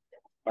book.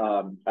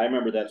 I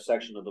remember that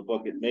section of the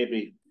book. It made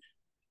me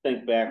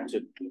think back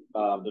to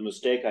the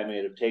mistake I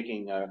made of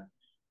taking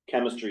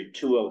chemistry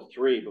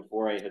 203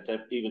 before I had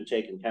even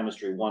taken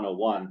chemistry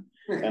 101,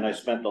 and I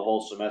spent the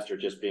whole semester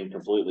just being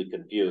completely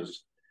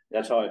confused.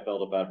 That's how I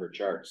felt about her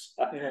charts.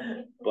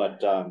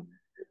 But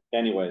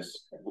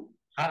anyways,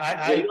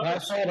 I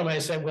saw them. I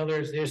said, well,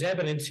 there's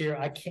evidence here.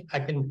 I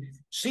can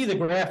see the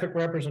graphic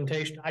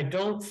representation. I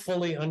don't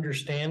fully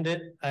understand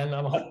it, and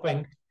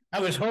I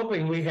was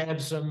hoping we had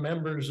some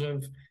members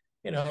of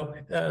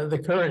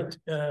the current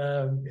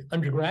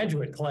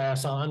undergraduate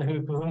class on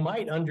who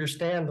might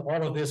understand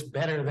all of this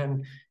better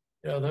than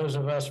those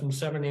of us from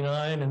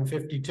 79 and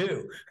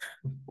 52.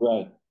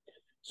 Right.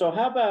 So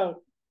how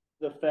about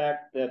the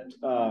fact that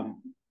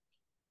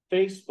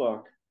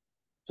Facebook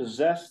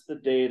possessed the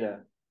data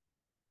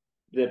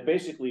that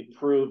basically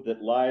proved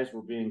that lies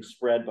were being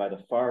spread by the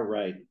far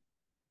right,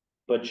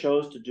 but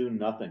chose to do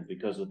nothing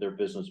because of their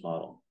business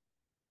model?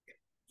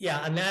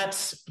 Yeah, and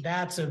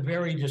that's a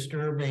very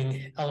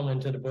disturbing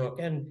element of the book.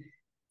 And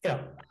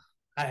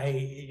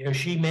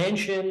she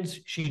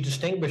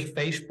distinguished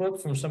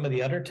Facebook from some of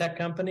the other tech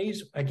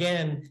companies,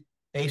 again,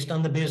 based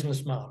on the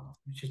business model.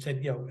 She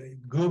said,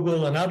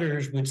 Google and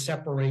others would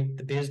separate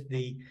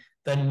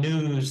the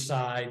news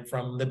side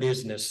from the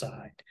business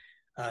side,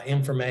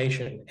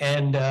 information.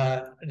 And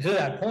to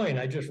that point,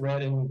 I just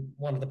read in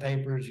one of the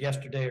papers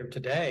yesterday or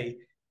today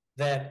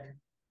that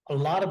a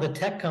lot of the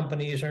tech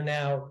companies are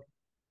now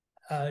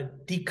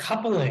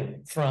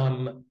decoupling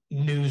from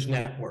news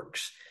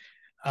networks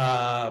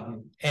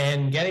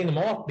and getting them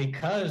off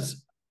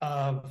because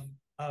of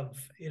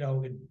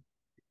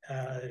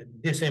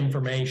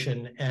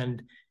disinformation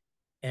and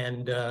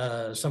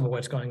some of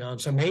what's going on.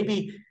 So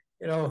maybe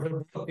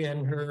her book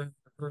and her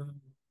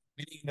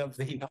reading of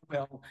the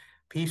Nobel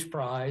Peace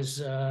Prize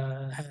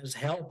has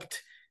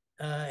helped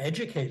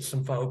educate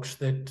some folks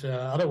that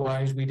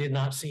otherwise we did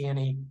not see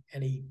any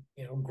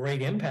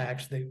great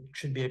impacts that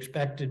should be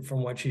expected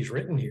from what she's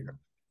written here.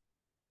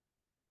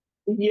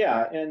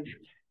 Yeah, and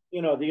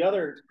the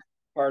other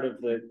part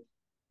of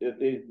at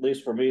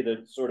least for me,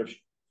 that sort of,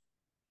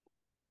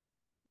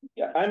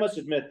 I must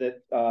admit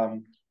that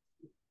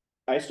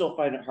I still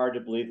find it hard to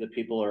believe that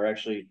people are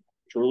actually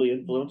truly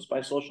influenced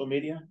by social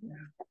media.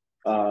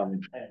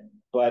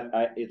 But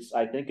I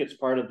think it's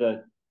part of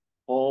the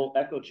whole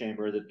echo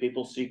chamber that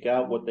people seek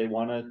out what they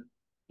want to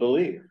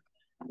believe.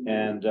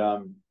 And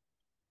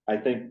I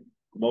think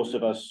most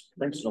of us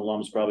Princeton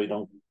alums probably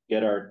don't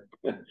get our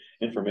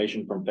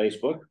information from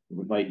Facebook.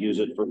 We might use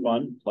it for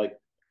fun, like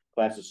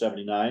class of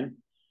 79.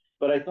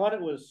 But I thought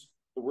it was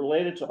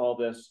related to all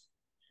this,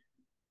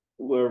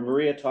 where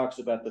Maria talks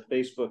about the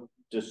Facebook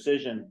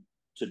decision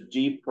to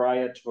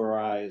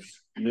deprioritize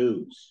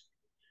news.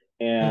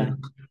 And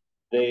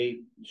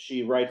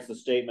she writes the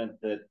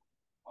statement that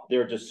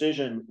their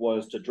decision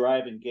was to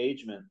drive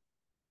engagement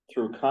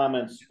through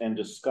comments and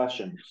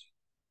discussions,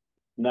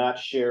 not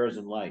shares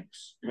and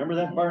likes. Remember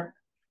that part?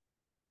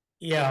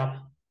 Yeah.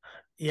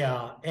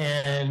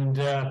 And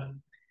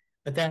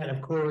but that,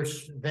 of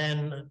course,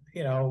 then,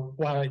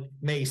 while it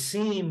may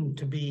seem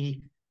to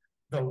be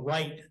the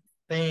right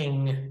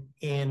thing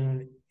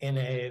in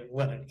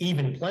an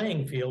even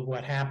playing field,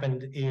 what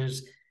happened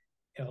is,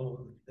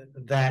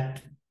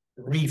 that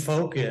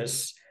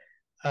refocus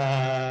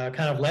kind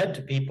of led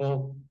to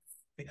people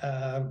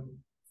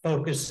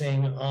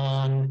focusing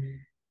on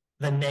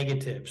the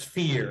negatives,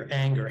 fear,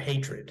 anger,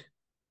 hatred,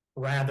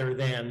 rather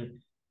than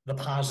the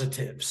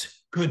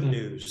positives, good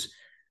news,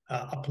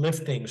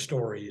 uplifting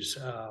stories,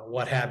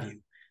 what have you.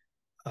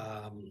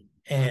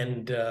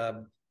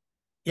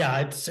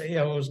 It's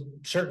it was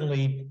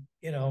certainly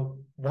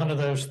one of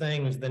those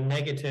things. The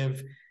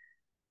negative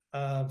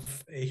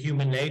of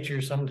human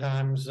nature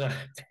sometimes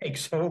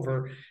takes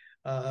over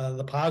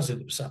the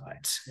positive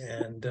sides,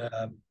 and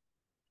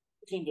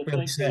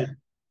really sad.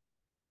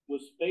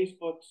 Was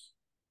Facebook's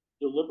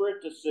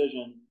deliberate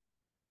decision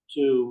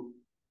to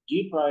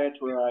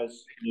deprioritize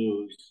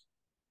news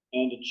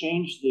and to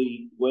change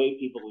the way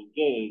people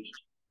engaged,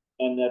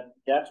 and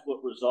that's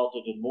what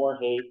resulted in more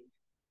hate,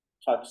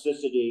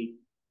 toxicity,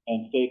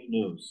 and fake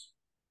news.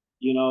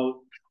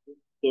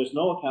 There's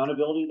no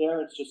accountability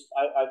there. It's just,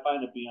 I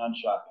find it beyond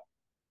shocking.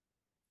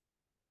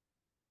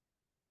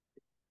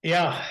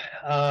 Yeah.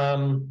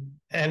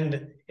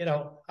 And,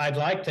 I'd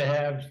like to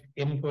have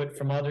input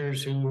from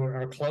others who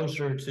are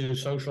closer to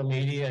social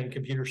media and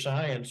computer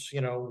science,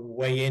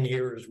 weigh in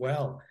here as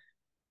well.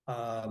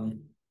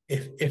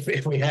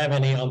 If we have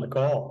any on the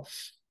call.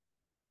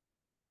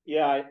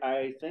 Yeah,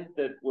 I think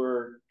that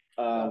we're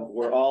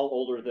all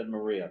older than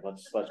Maria.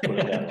 Let's put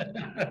it that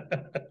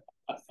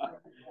way. I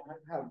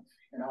have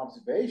an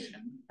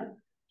observation.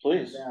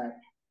 Please.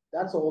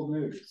 That's old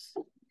news.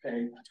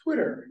 Okay,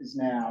 Twitter is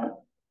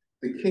now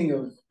the king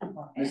of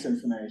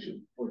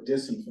misinformation or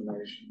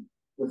disinformation,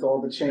 with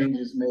all the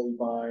changes made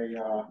by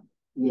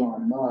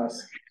Elon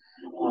Musk.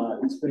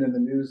 It's been in the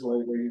news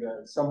lately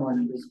that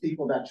there's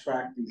people that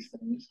track these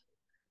things,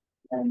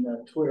 and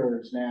Twitter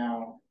is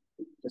now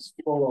just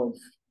full of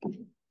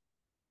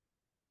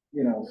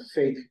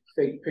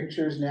fake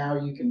pictures. Now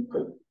you can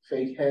put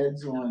fake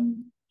heads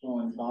on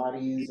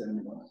bodies,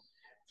 and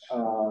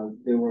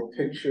there were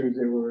pictures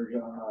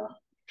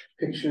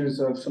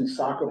of some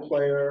soccer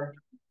player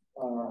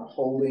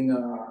holding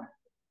a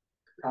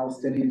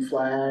Palestinian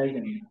flag,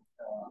 and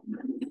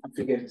I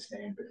forget his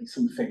name, but he's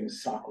some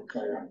famous soccer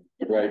player.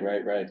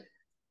 Right.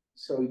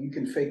 So you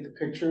can fake the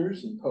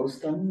pictures and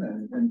post them,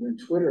 and then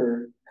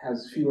Twitter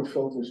has fewer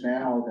filters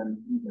now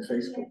than even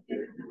Facebook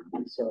did.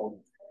 So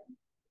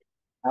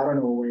I don't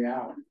know a way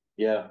out.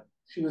 Yeah.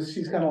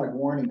 She's kind of like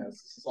warning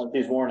us.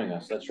 She's warning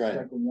us. That's right. It's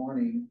like a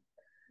warning.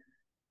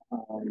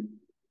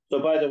 So,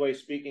 by the way,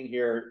 speaking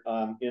here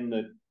in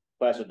the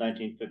class of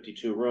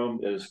 1952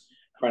 room is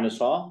Prentice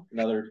Hall,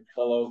 another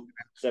fellow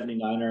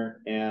 79er,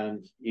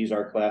 and he's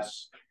our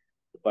class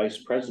vice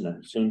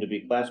president, soon to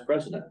be class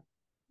president.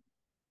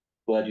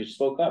 Glad you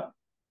spoke up.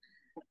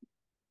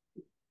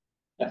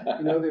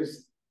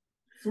 There's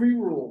 3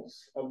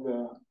 rules of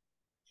the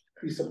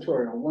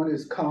preceptorial. One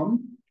is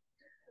come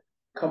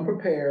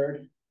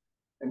prepared,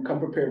 and come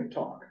prepared to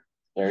talk.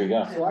 There you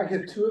go. So I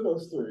get 2 of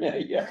those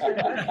 3. Yeah.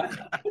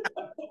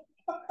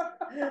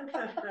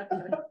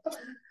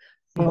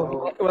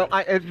 Well,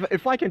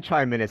 if I can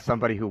chime in as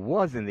somebody who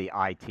was in the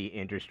IT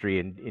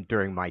industry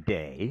during my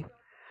day,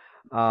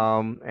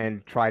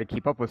 and try to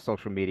keep up with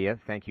social media,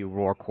 thank you,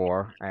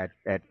 Roarcore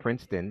at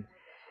Princeton,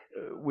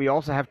 we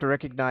also have to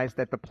recognize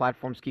that the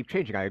platforms keep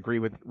changing. I agree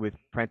with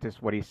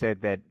Prentice what he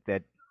said,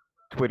 that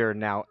Twitter,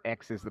 now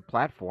X, is the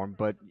platform,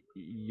 but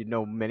you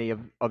know, many of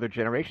other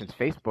generations,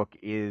 Facebook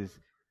is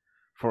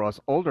for us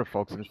older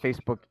folks, and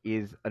Facebook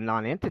is a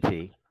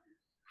non-entity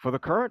for the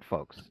current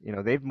folks. You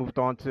know, they've moved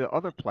on to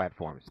other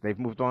platforms. They've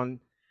moved on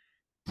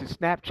to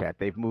Snapchat.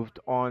 They've moved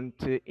on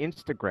to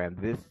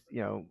Instagram. This,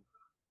 you know,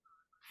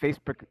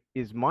 Facebook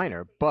is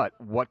minor, but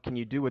what can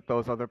you do with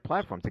those other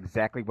platforms?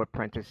 Exactly what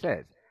Prentice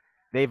says.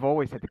 They've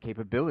always had the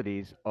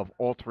capabilities of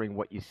altering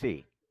what you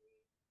see.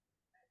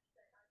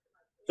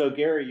 So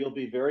Gary, you'll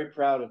be very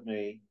proud of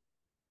me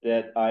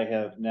that I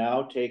have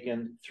now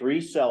taken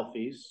 3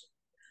 selfies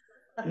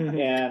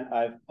and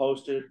I've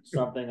posted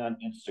something on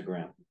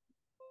Instagram.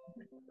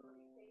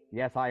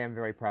 Yes, I am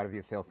very proud of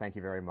you, Phil. Thank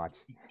you very much.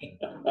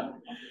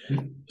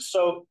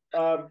 So,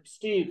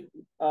 Steve,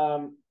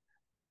 the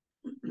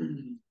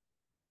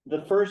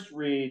first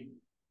read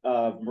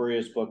of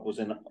Maria's book was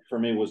it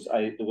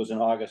was in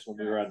August when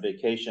we were on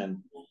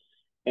vacation,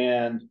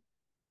 and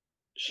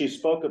she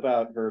spoke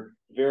about her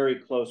very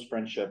close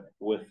friendship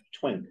with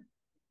Twink.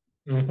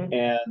 Mhm.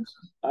 And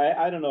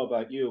I don't know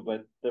about you,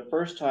 but the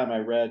first time I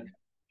read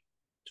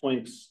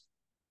Twink's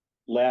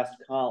last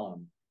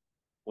column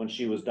when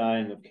she was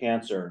dying of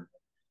cancer,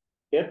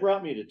 it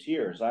brought me to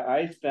tears.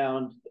 I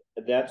found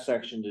that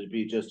section to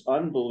be just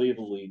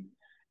unbelievably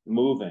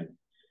moving.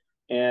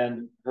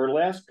 And her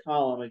last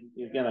column,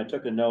 again, I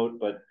took a note,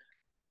 but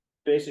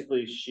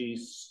basically she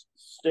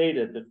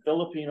stated that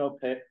Filipino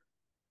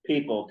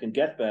people can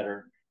get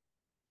better,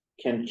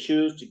 can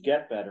choose to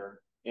get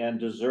better, and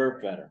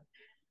deserve better.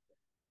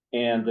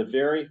 And the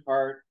very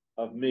heart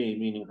of me,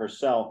 meaning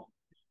herself,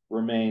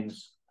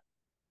 remains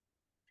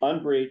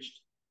unbreached,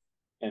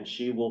 and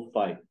she will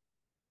fight.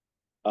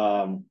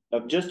 I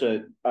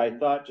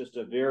thought just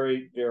a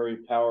very, very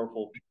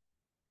powerful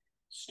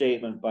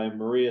statement by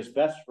Maria's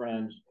best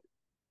friend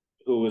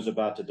who was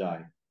about to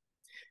die.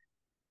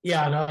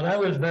 Yeah, no, that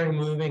was very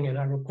moving. And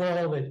I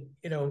recall that,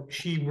 you know,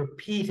 she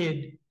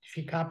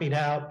copied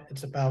out,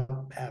 it's about,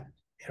 a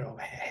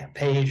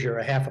page or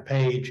a half a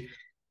page,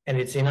 and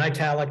it's in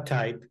italic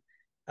type.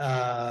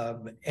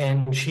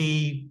 And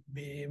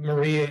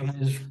Maria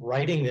is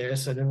writing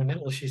this, and in the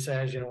middle she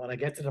says, you know, when I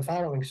get to the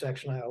following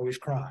section, I always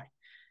cry.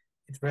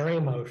 It's very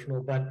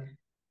emotional. But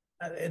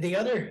the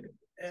other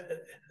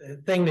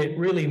thing that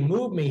really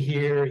moved me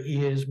here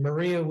is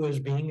Maria was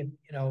being,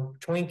 you know,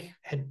 Twink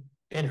had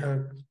been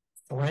her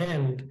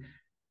friend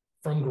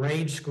from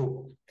grade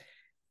school.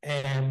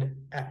 And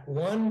at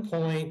one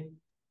point,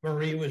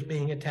 Maria was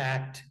being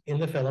attacked in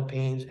the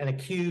Philippines and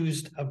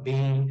accused of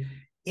being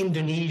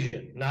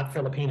Indonesian, not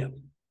Filipino.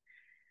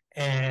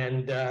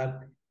 And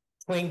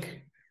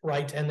Twink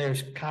writes, and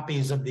there's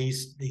copies of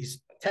these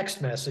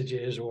text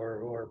messages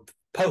or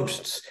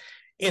posts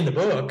in the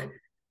book.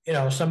 You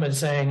know, someone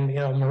saying, you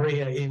know,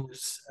 Maria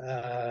is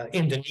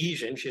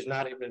Indonesian, she's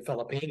not even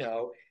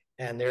Filipino,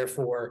 and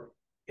therefore,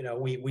 you know,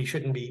 we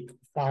shouldn't be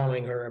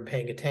following her and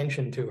paying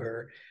attention to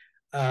her.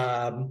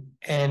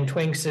 And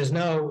Twink says,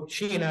 no,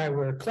 she and I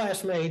were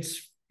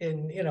classmates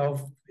in, you know,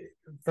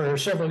 for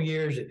several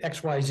years at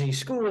XYZ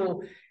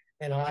school.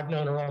 And I've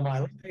known her all my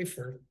life.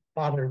 Her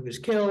father was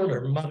killed,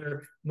 her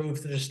mother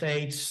moved to the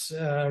States,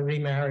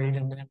 remarried,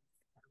 and then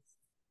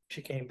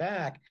she came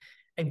back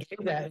and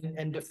gave that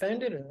and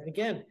defended her. And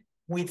again,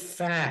 with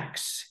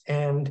facts.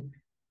 And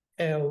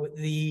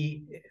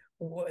the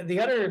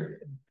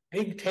other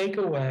big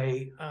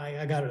takeaway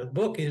I got out of the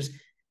book is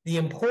the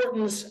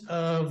importance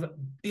of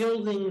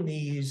building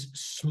these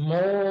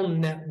small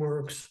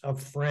networks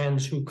of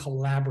friends who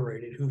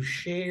collaborated, who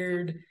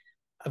shared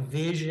a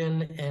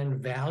vision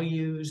and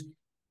values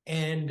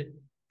and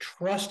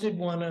trusted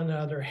one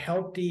another,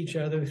 helped each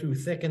other through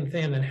thick and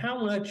thin, and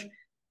how much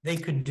they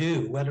could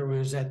do, whether it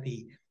was at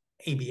the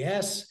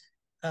ABS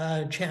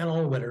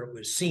channel, whether it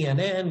was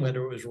CNN,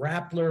 whether it was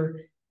Rappler.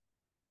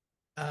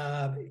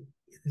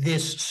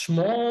 This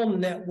small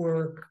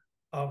network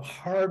of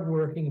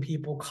hardworking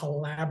people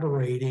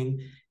collaborating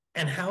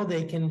and how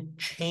they can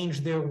change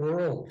their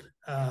world.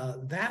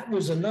 That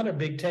was another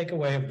big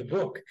takeaway of the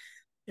book.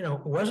 You know,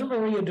 it wasn't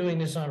Maria doing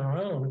this on her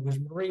own. It was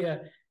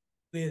Maria,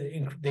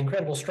 the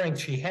incredible strength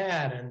she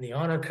had and the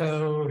honor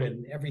code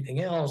and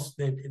everything else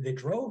that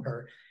drove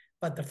her.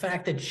 But the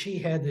fact that she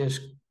had this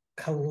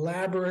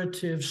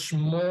collaborative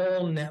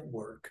small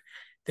network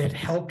that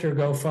helped her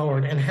go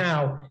forward, and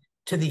how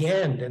to the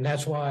end. And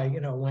that's why,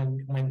 you know,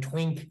 when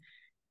Twink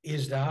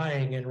is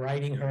dying and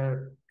writing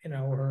her, you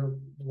know, her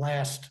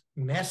last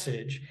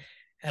message,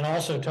 and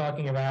also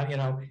talking about, you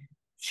know,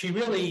 she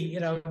really, you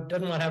know,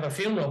 doesn't want to have a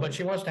funeral, but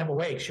she wants to have a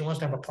wake. She wants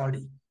to have a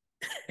party.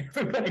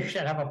 Everybody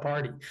should have a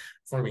party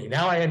for me.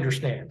 Now I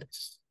understand.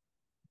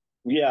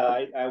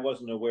 Yeah, I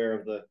wasn't aware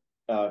of the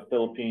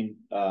Philippine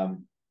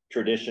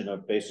tradition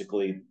of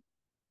basically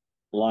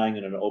lying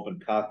in an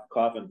open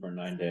coffin for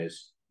 9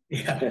 days.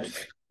 Yeah.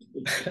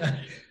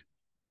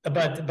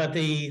 But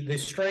the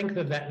strength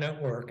of that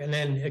network, and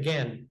then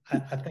again,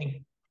 I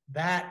think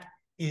that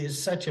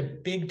is such a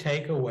big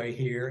takeaway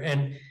here.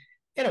 And,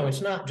 you know,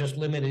 it's not just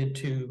limited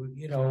to,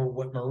 you know,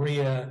 what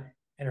Maria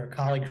and her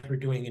colleagues were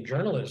doing in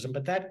journalism,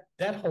 but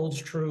that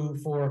holds true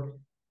for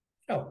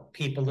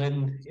people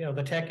in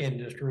the tech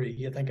industry.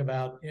 You think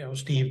about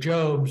Steve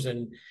Jobs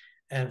and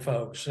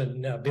folks,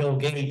 and Bill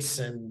Gates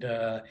and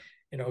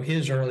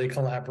his early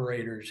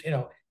collaborators.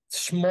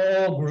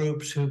 Small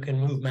groups who can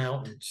move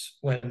mountains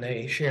when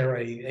they share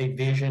a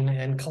vision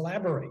and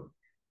collaborate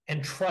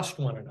and trust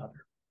one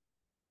another.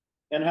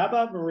 And how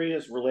about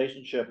Maria's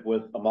relationship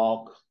with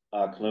Amal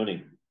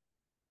Clooney?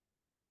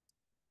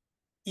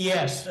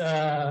 Yes,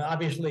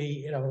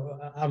 obviously,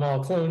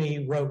 Amal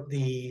Clooney wrote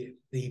the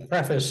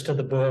preface to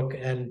the book,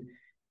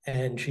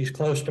 and she's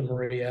close to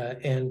Maria.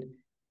 And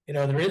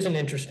there is an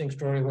interesting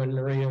story when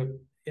Maria,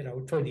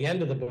 toward the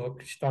end of the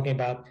book, she's talking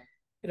about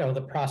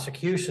the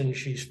prosecution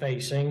she's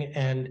facing,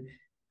 and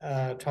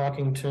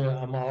talking to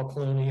Amal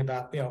Clooney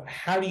about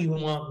how do you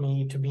want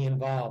me to be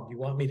involved? You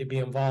want me to be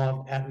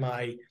involved at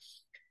my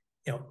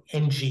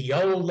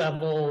NGO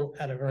level,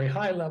 at a very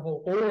high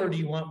level, or do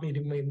you want me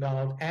to be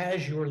involved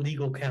as your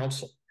legal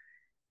counsel?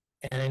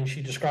 And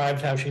she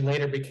describes how she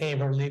later became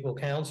her legal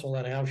counsel,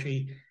 and how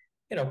she,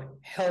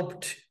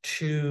 helped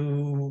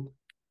to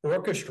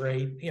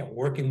orchestrate,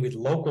 working with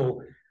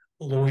local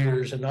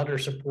lawyers and other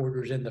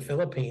supporters in the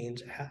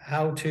Philippines,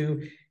 how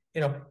to,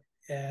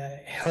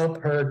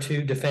 help her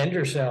to defend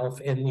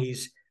herself in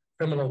these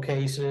criminal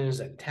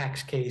cases and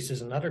tax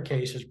cases and other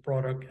cases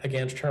brought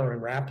against her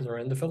and Rappler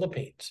in the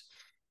Philippines.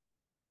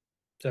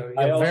 So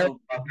very,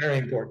 very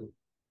important.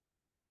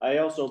 I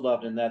also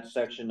loved in that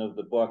section of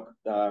the book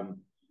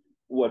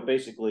what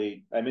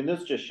basically, I mean,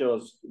 this just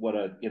shows what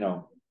a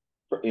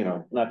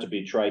not to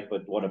be trite,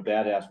 but what a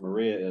badass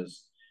Maria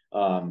is.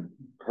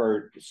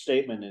 Her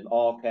statement in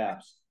all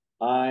caps: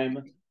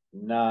 "I'm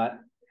not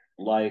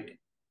like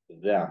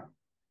them,"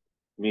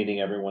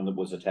 meaning everyone that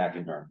was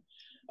attacking her.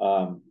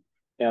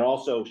 And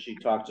also she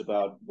talks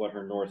about what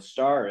her North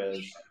Star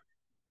is,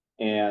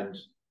 and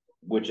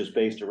which is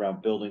based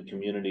around building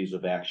communities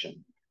of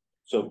action.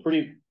 So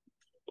pretty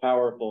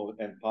powerful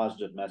and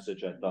positive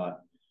message, I thought,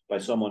 by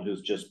someone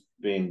who's just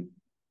being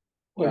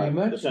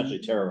essentially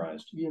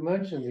terrorized. You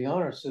mentioned the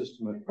honor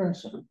system at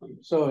Princeton,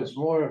 so it's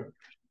more.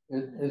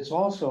 It's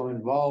also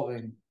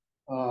involving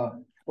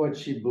what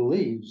she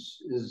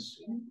believes is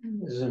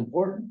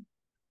important.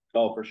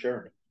 Oh, for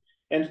sure.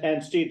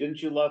 And Steve,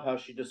 didn't you love how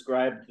she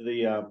described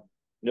the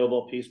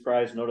Nobel Peace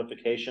Prize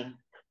notification?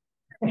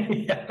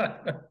 Yeah.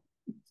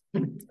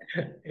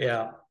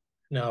 Yeah.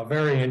 No,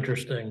 very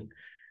interesting.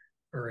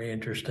 Very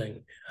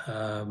interesting.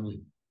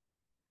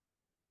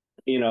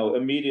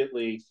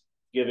 Immediately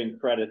giving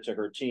credit to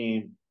her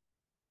team.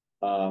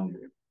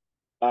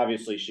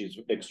 Obviously, she's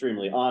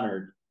extremely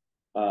honored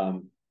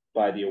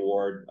by the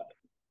award.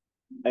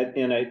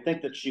 And I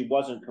think that she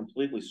wasn't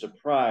completely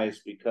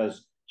surprised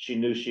because she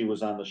knew she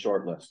was on the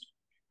short list.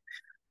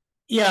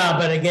 Yeah,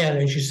 but again,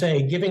 as you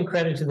say, giving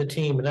credit to the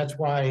team, and that's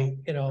why,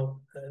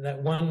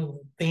 that one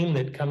theme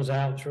that comes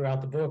out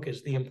throughout the book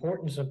is the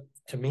importance of,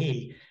 to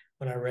me,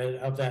 when I read,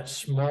 of that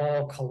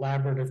small,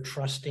 collaborative,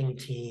 trusting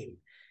team,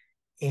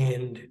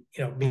 and,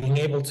 being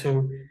able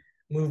to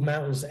move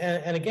mountains.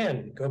 And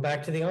again, go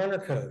back to the honor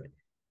code.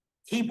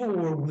 People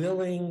were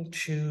willing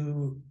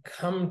to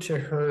come to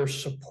her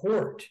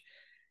support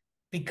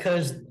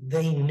because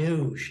they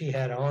knew she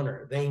had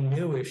honor. They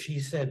knew if she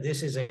said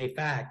this is a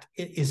fact,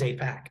 it is a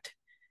fact.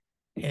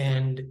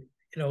 And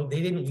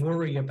they didn't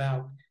worry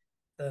about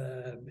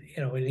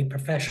any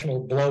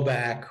professional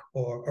blowback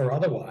or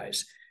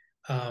otherwise,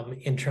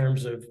 in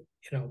terms of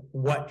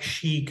what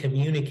she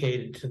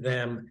communicated to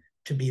them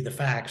to be the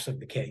facts of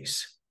the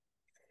case.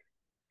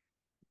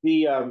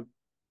 We have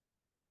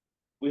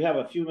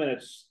a few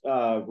minutes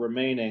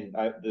remaining.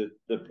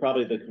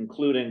 Probably the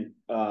concluding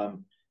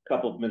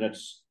couple of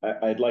minutes,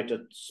 I'd like to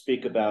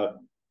speak about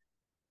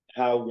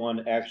how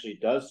one actually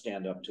does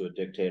stand up to a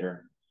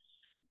dictator.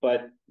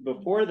 But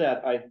before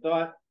that, I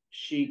thought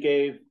she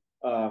gave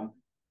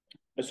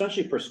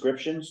essentially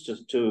prescriptions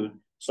to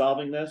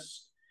solving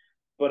this.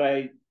 But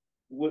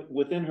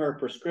within her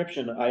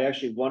prescription, I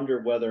actually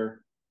wonder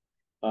whether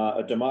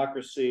a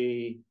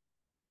democracy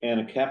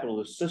and a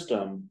capitalist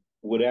system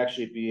would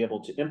actually be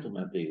able to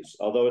implement these,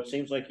 although it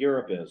seems like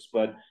Europe is.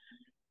 But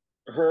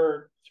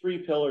her 3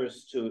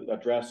 pillars to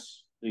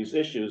address these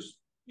issues: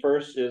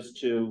 first is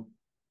to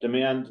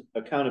demand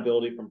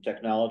accountability from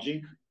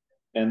technology,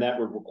 and that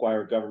would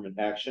require government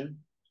action.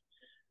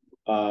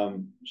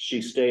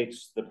 She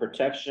states the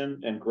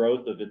protection and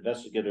growth of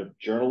investigative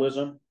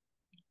journalism.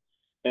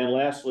 And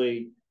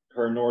lastly,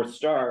 her North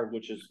Star,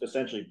 which is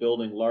essentially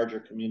building larger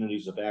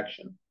communities of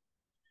action.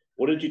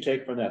 What did you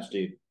take from that,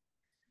 Steve?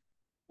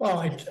 Well,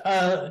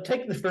 I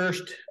take the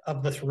first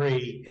of the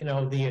 3,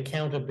 the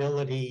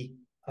accountability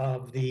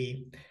of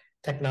the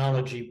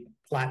technology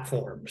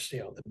platforms,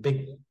 the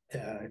big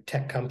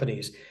tech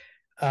companies.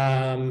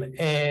 And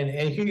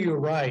here you're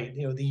right,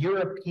 the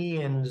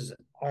Europeans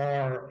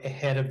are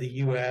ahead of the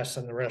US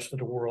and the rest of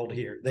the world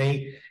here.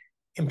 They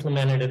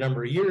implemented a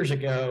number of years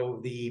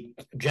ago the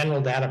General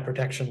Data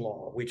Protection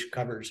Law, which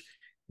covers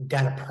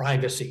data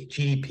privacy,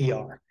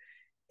 GDPR,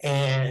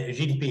 and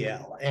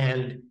GDPR.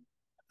 And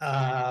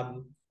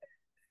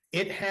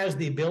it has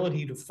the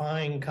ability to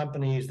find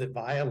companies that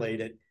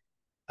violate it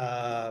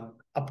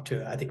up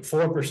to, I think,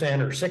 4%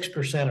 or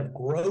 6% of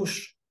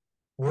gross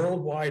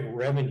worldwide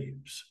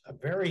revenues, a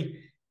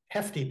very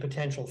hefty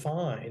potential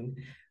fine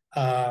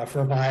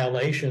for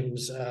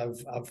violations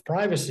of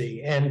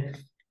privacy. And,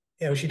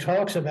 you know, she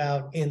talks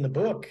about in the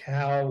book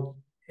how,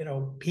 you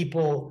know,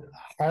 people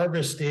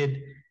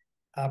harvested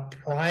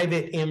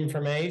private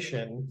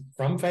information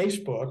from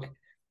Facebook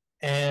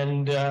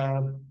and,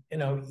 you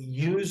know,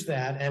 used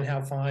that, and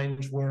how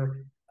fines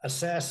were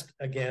assessed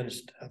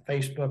against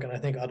Facebook and I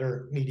think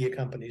other media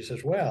companies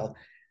as well,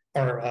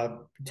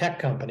 or tech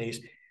companies.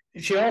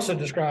 She also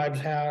describes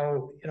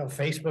how, you know,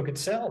 Facebook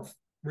itself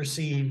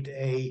received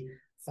a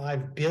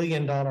 $5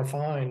 billion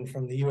fine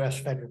from the U.S.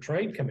 Federal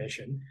Trade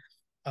Commission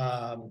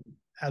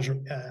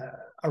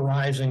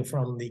arising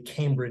from the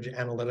Cambridge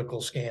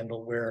Analytica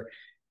scandal, where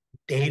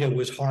data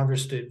was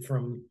harvested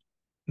from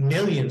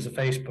millions of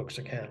Facebook's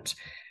accounts.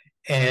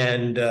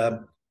 And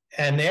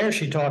there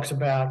she talks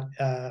about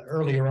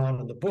earlier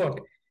on in the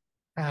book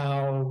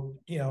how,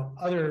 you know,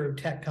 other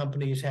tech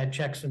companies had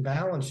checks and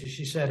balances.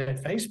 She said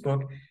at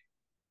Facebook,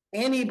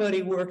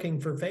 anybody working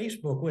for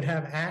Facebook would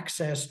have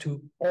access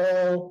to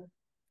all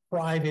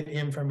private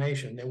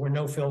information. There were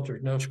no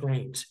filters, no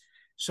screens.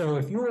 So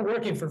if you were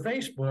working for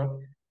Facebook,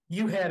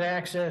 you had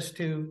access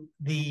to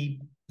the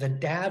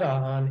data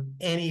on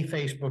any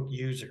Facebook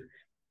user.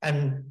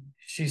 And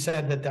she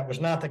said that that was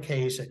not the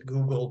case at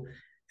Google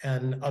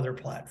and other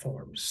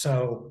platforms.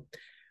 So,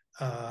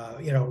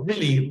 you know,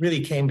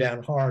 really came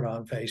down hard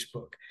on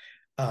Facebook.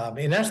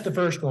 And that's the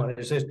first one,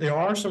 is that there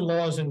are some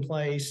laws in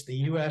place. The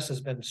US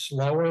has been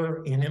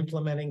slower in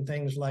implementing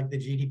things like the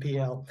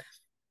GDPR,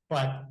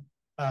 but,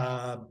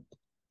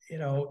 you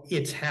know,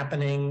 it's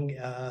happening.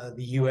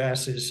 The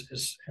US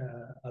is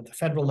at the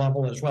federal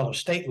level as well as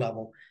state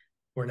level.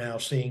 We're now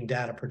seeing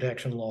data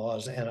protection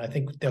laws, and I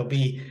think there'll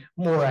be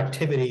more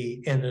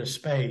activity in this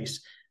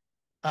space.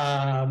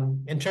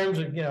 In terms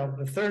of, you know,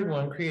 the third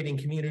one, creating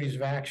communities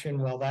of action,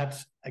 well,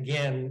 that's,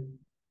 again,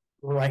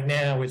 right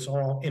now it's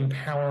all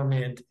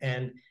empowerment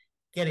and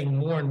getting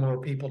more and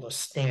more people to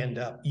stand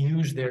up,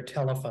 use their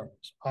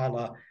telephones, a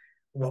la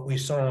what we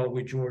saw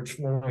with George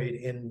Floyd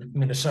in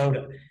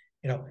Minnesota.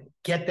 You know,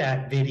 get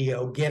that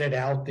video, get it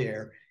out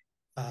there,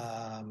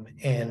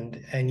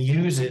 and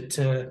use it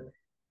to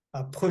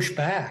push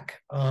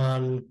back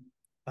on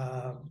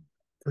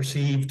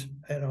perceived,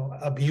 you know,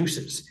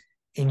 abuses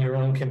in your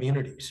own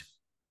communities.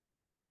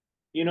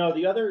 You know,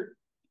 the other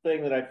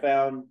thing that I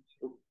found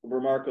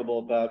remarkable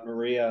about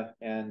Maria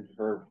and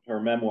her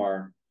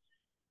memoir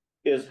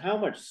is how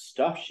much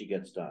stuff she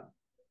gets done.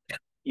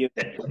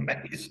 That's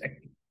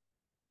amazing.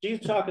 She's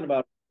talking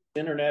about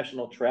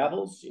international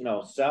travels, you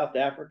know, South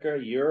Africa,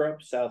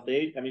 Europe, South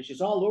Asia. I mean,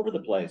 she's all over the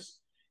place.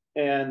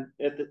 And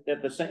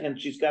at the same, and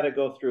she's got to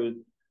go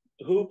through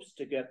hoops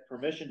to get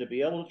permission to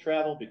be able to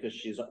travel because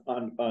she's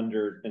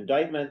under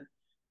indictment.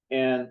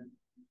 And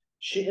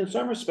she, in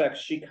some respects,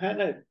 she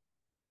kind of,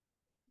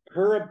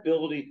 her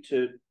ability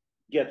to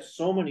get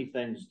so many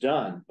things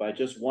done by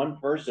just one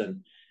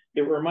person.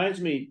 It reminds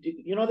me,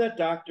 you know, that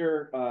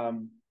Dr.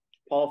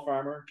 Paul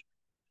Farmer,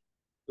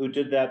 who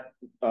did that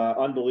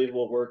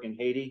unbelievable work in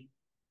Haiti.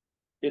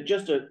 It's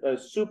just a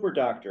super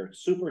doctor,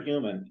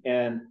 superhuman,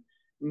 and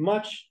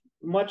much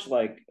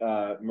like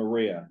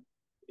Maria.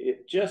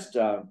 It just,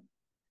 I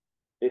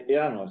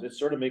don't know, it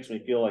sort of makes me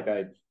feel like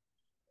I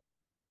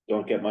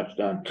don't get much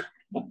done.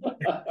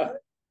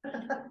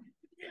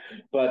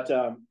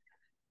 But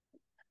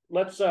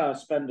let's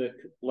spend the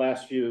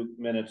last few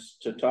minutes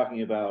to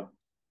talking about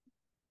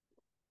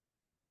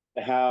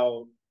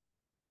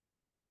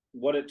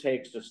what it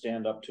takes to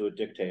stand up to a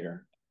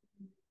dictator.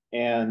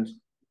 And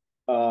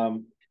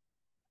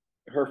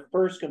her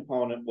first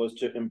component was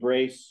to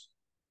embrace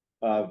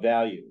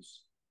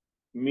values,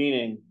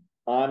 meaning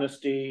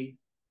honesty,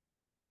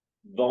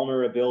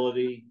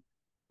 vulnerability,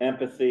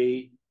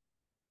 empathy,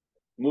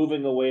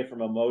 moving away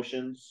from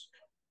emotions,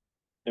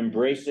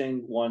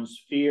 embracing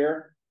one's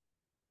fear,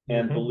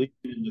 and believing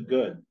in the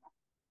good.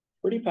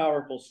 Pretty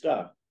powerful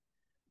stuff.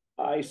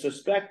 I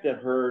suspect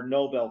that her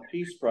Nobel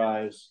Peace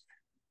Prize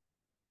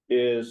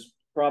is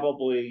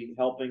probably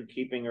helping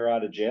keeping her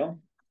out of jail.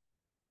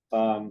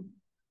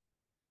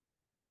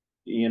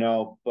 You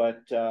know,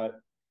 but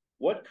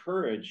what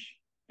courage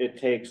it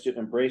takes to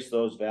embrace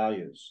those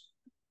values.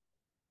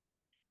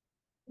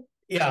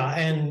 Yeah,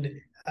 and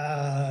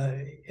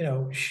you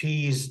know,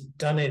 she's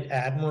done it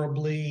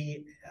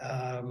admirably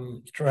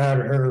throughout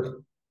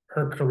her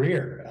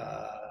career.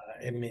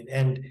 I mean,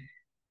 and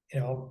you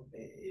know,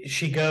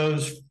 she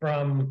goes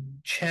from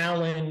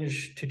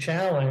challenge to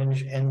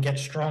challenge and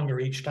gets stronger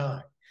each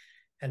time.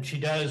 And she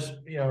does,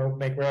 you know,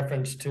 make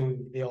reference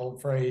to the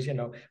old phrase, you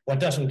know, what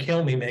doesn't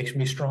kill me makes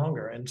me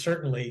stronger. And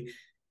certainly,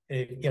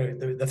 you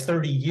know, the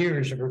 30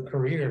 years of her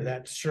career,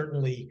 that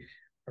certainly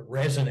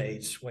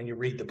resonates when you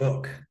read the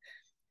book.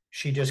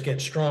 She just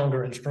gets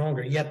stronger and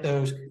stronger. Yet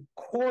those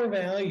core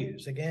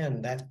values,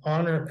 again, that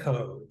honor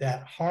code,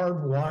 that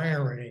hard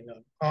wiring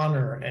of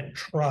honor and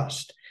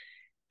trust,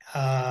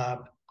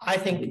 I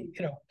think,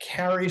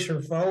 carries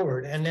her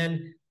forward. And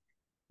then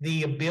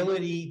the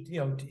ability,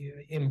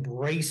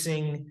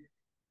 embracing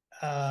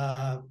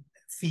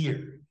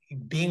fear,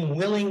 being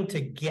willing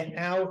to get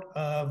out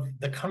of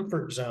the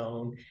comfort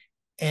zone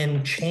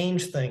and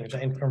change things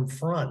and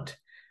confront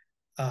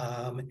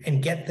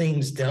and get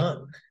things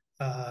done.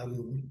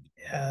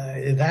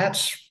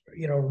 That's,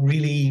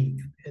 really,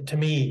 to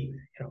me,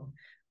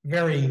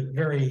 very,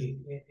 very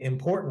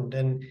important,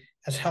 and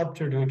has helped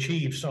her to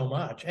achieve so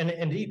much, and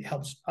indeed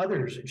helps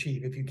others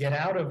achieve. If you get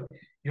out of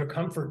your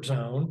comfort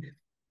zone,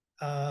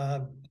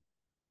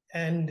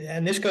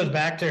 and this goes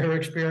back to her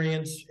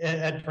experience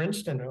at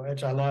Princeton,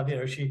 which I love.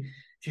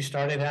 She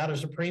started out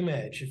as a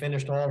pre-med. She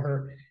finished all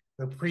her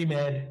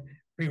pre-med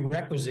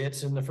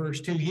prerequisites in the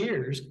first 2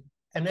 years,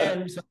 and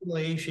then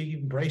suddenly she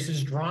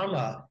embraces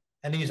drama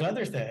and these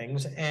other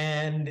things.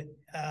 And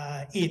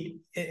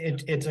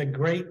it's a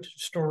great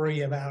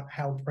story about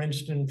how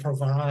Princeton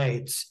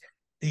provides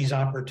these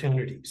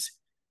opportunities.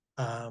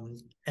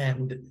 And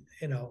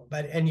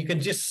you can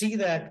just see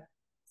that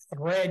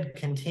thread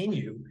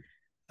continue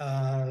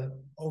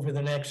over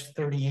the next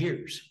 30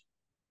 years.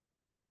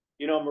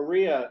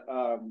 Maria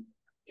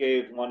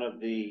gave one of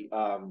the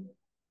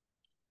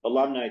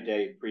Alumni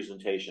Day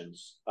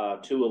presentations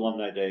 2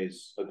 Alumni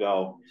Days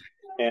ago,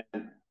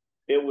 and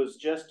it was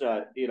just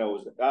it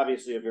was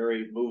obviously a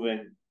very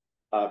moving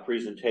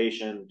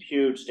presentation,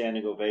 huge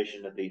standing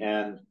ovation at the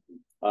end,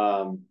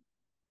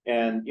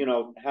 and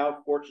how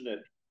fortunate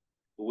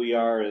we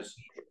are as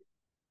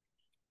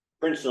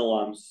Princeton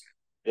alums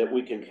that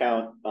we can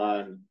count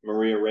on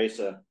Maria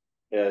Ressa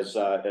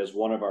as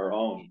one of our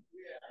own.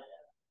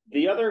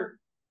 The other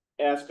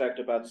aspect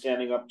about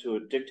standing up to a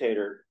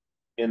dictator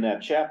in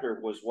that chapter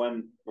was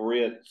when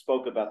Maria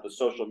spoke about the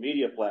social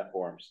media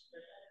platforms,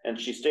 and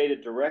she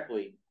stated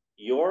directly,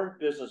 "Your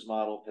business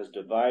model has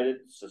divided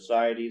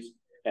societies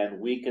and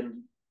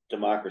weakened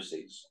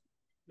democracies."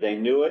 They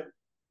knew it,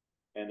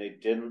 and they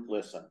didn't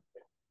listen.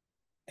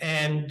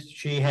 And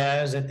she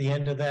has, at the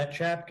end of that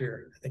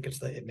chapter, I think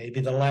it may be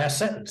the last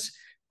sentence,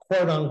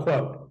 quote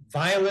unquote,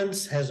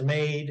 "Violence has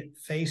made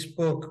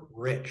Facebook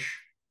rich,"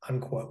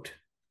 unquote.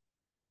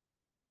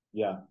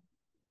 Yeah.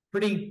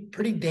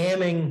 Pretty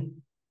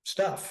damning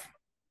stuff.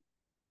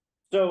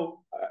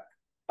 So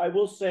I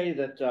will say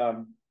that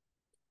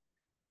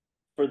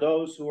for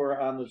those who are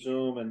on the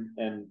Zoom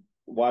and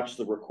watch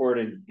the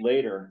recording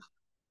later,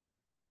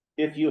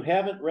 if you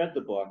haven't read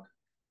the book,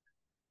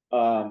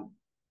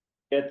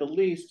 at the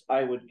least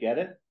I would get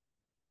it.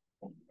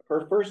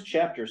 Her first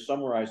chapter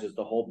summarizes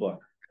the whole book.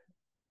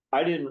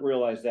 I didn't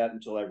realize that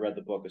until I read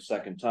the book a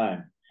second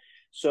time.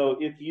 So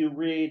if you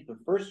read the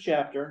first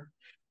chapter,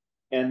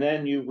 and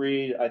then you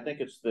read, I think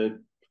it's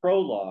the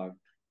prologue,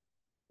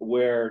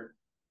 where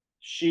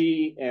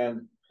she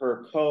and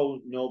her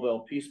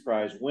co-Nobel Peace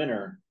Prize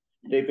winner,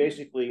 they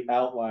basically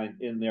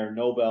outlined in their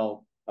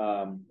Nobel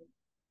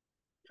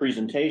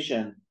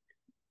presentation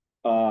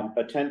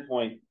a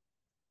 10-point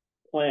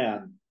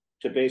plan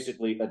to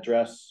basically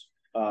address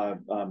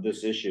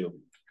this issue.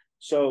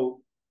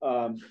 So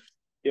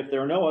if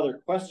there are no other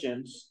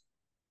questions,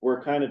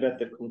 we're kind of at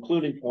the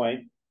concluding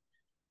point.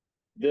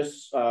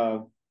 This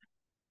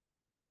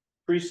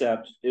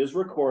precept is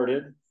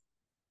recorded.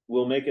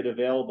 We'll make it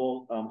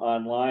available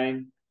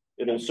online.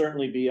 It'll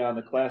certainly be on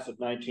the class of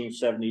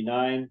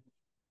 1979.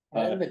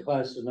 And the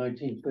class of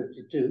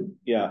 1952.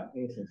 Yeah.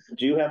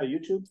 Do you have a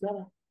YouTube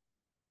channel?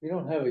 We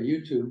don't have a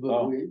YouTube,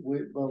 but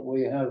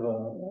we have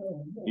a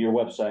your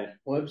website.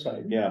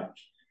 Website. Yeah.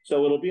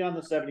 So it'll be on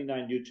the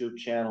 79 YouTube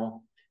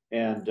channel.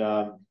 And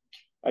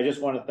I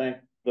just want to thank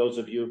those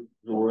of you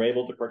who were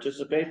able to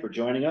participate for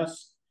joining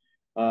us.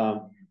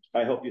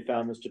 I hope you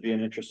found this to be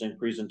an interesting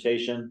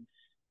presentation,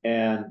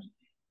 and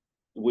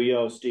we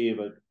owe Steve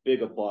a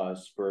big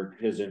applause for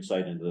his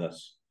insight into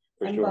this.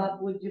 And sure.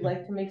 Bob, would you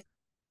like to make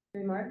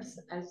remarks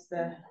as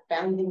the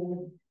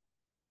founding?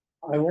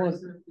 I want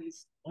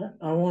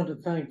to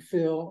thank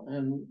Phil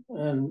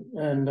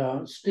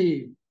and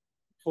Steve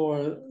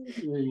for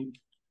the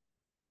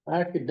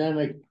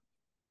academic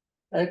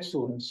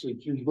excellence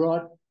that you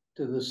brought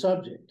to the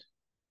subject.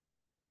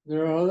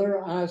 There are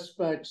other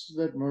aspects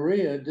that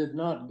Maria did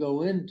not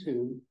go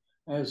into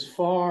as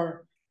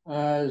far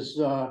as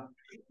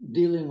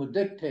dealing with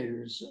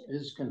dictators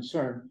is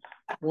concerned,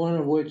 one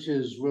of which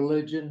is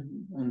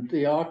religion and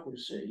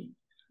theocracy.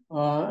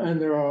 And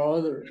there are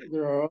other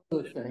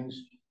things.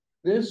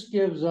 This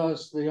gives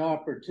us the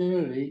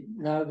opportunity,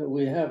 now that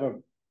we have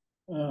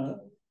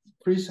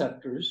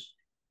preceptors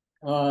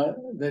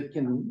that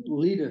can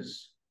lead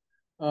us,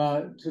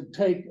 to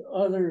take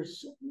other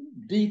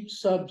deep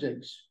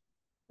subjects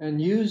and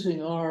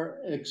using our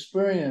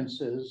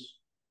experiences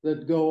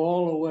that go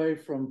all the way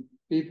from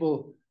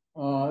people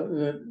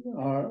that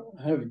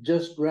have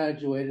just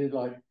graduated,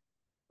 like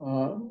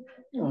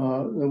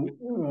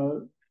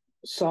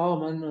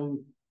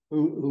Solomon,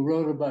 who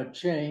wrote about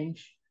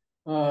change,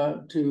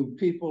 to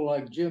people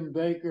like Jim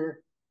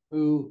Baker,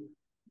 who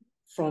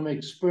from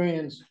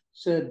experience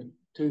said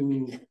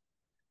in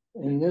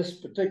this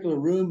particular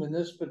room, in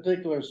this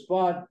particular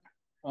spot,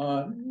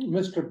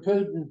 Mr.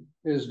 Putin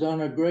has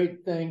done a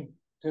great thing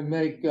to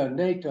make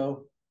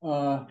NATO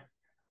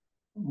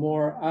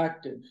more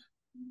active.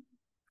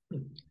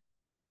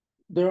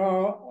 There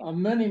are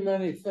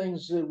many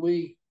things that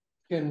we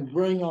can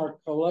bring our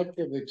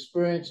collective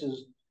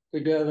experiences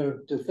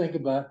together to think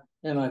about,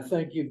 and I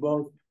thank you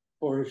both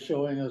for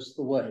showing us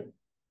the way.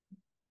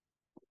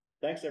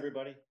 Thanks,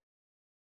 everybody.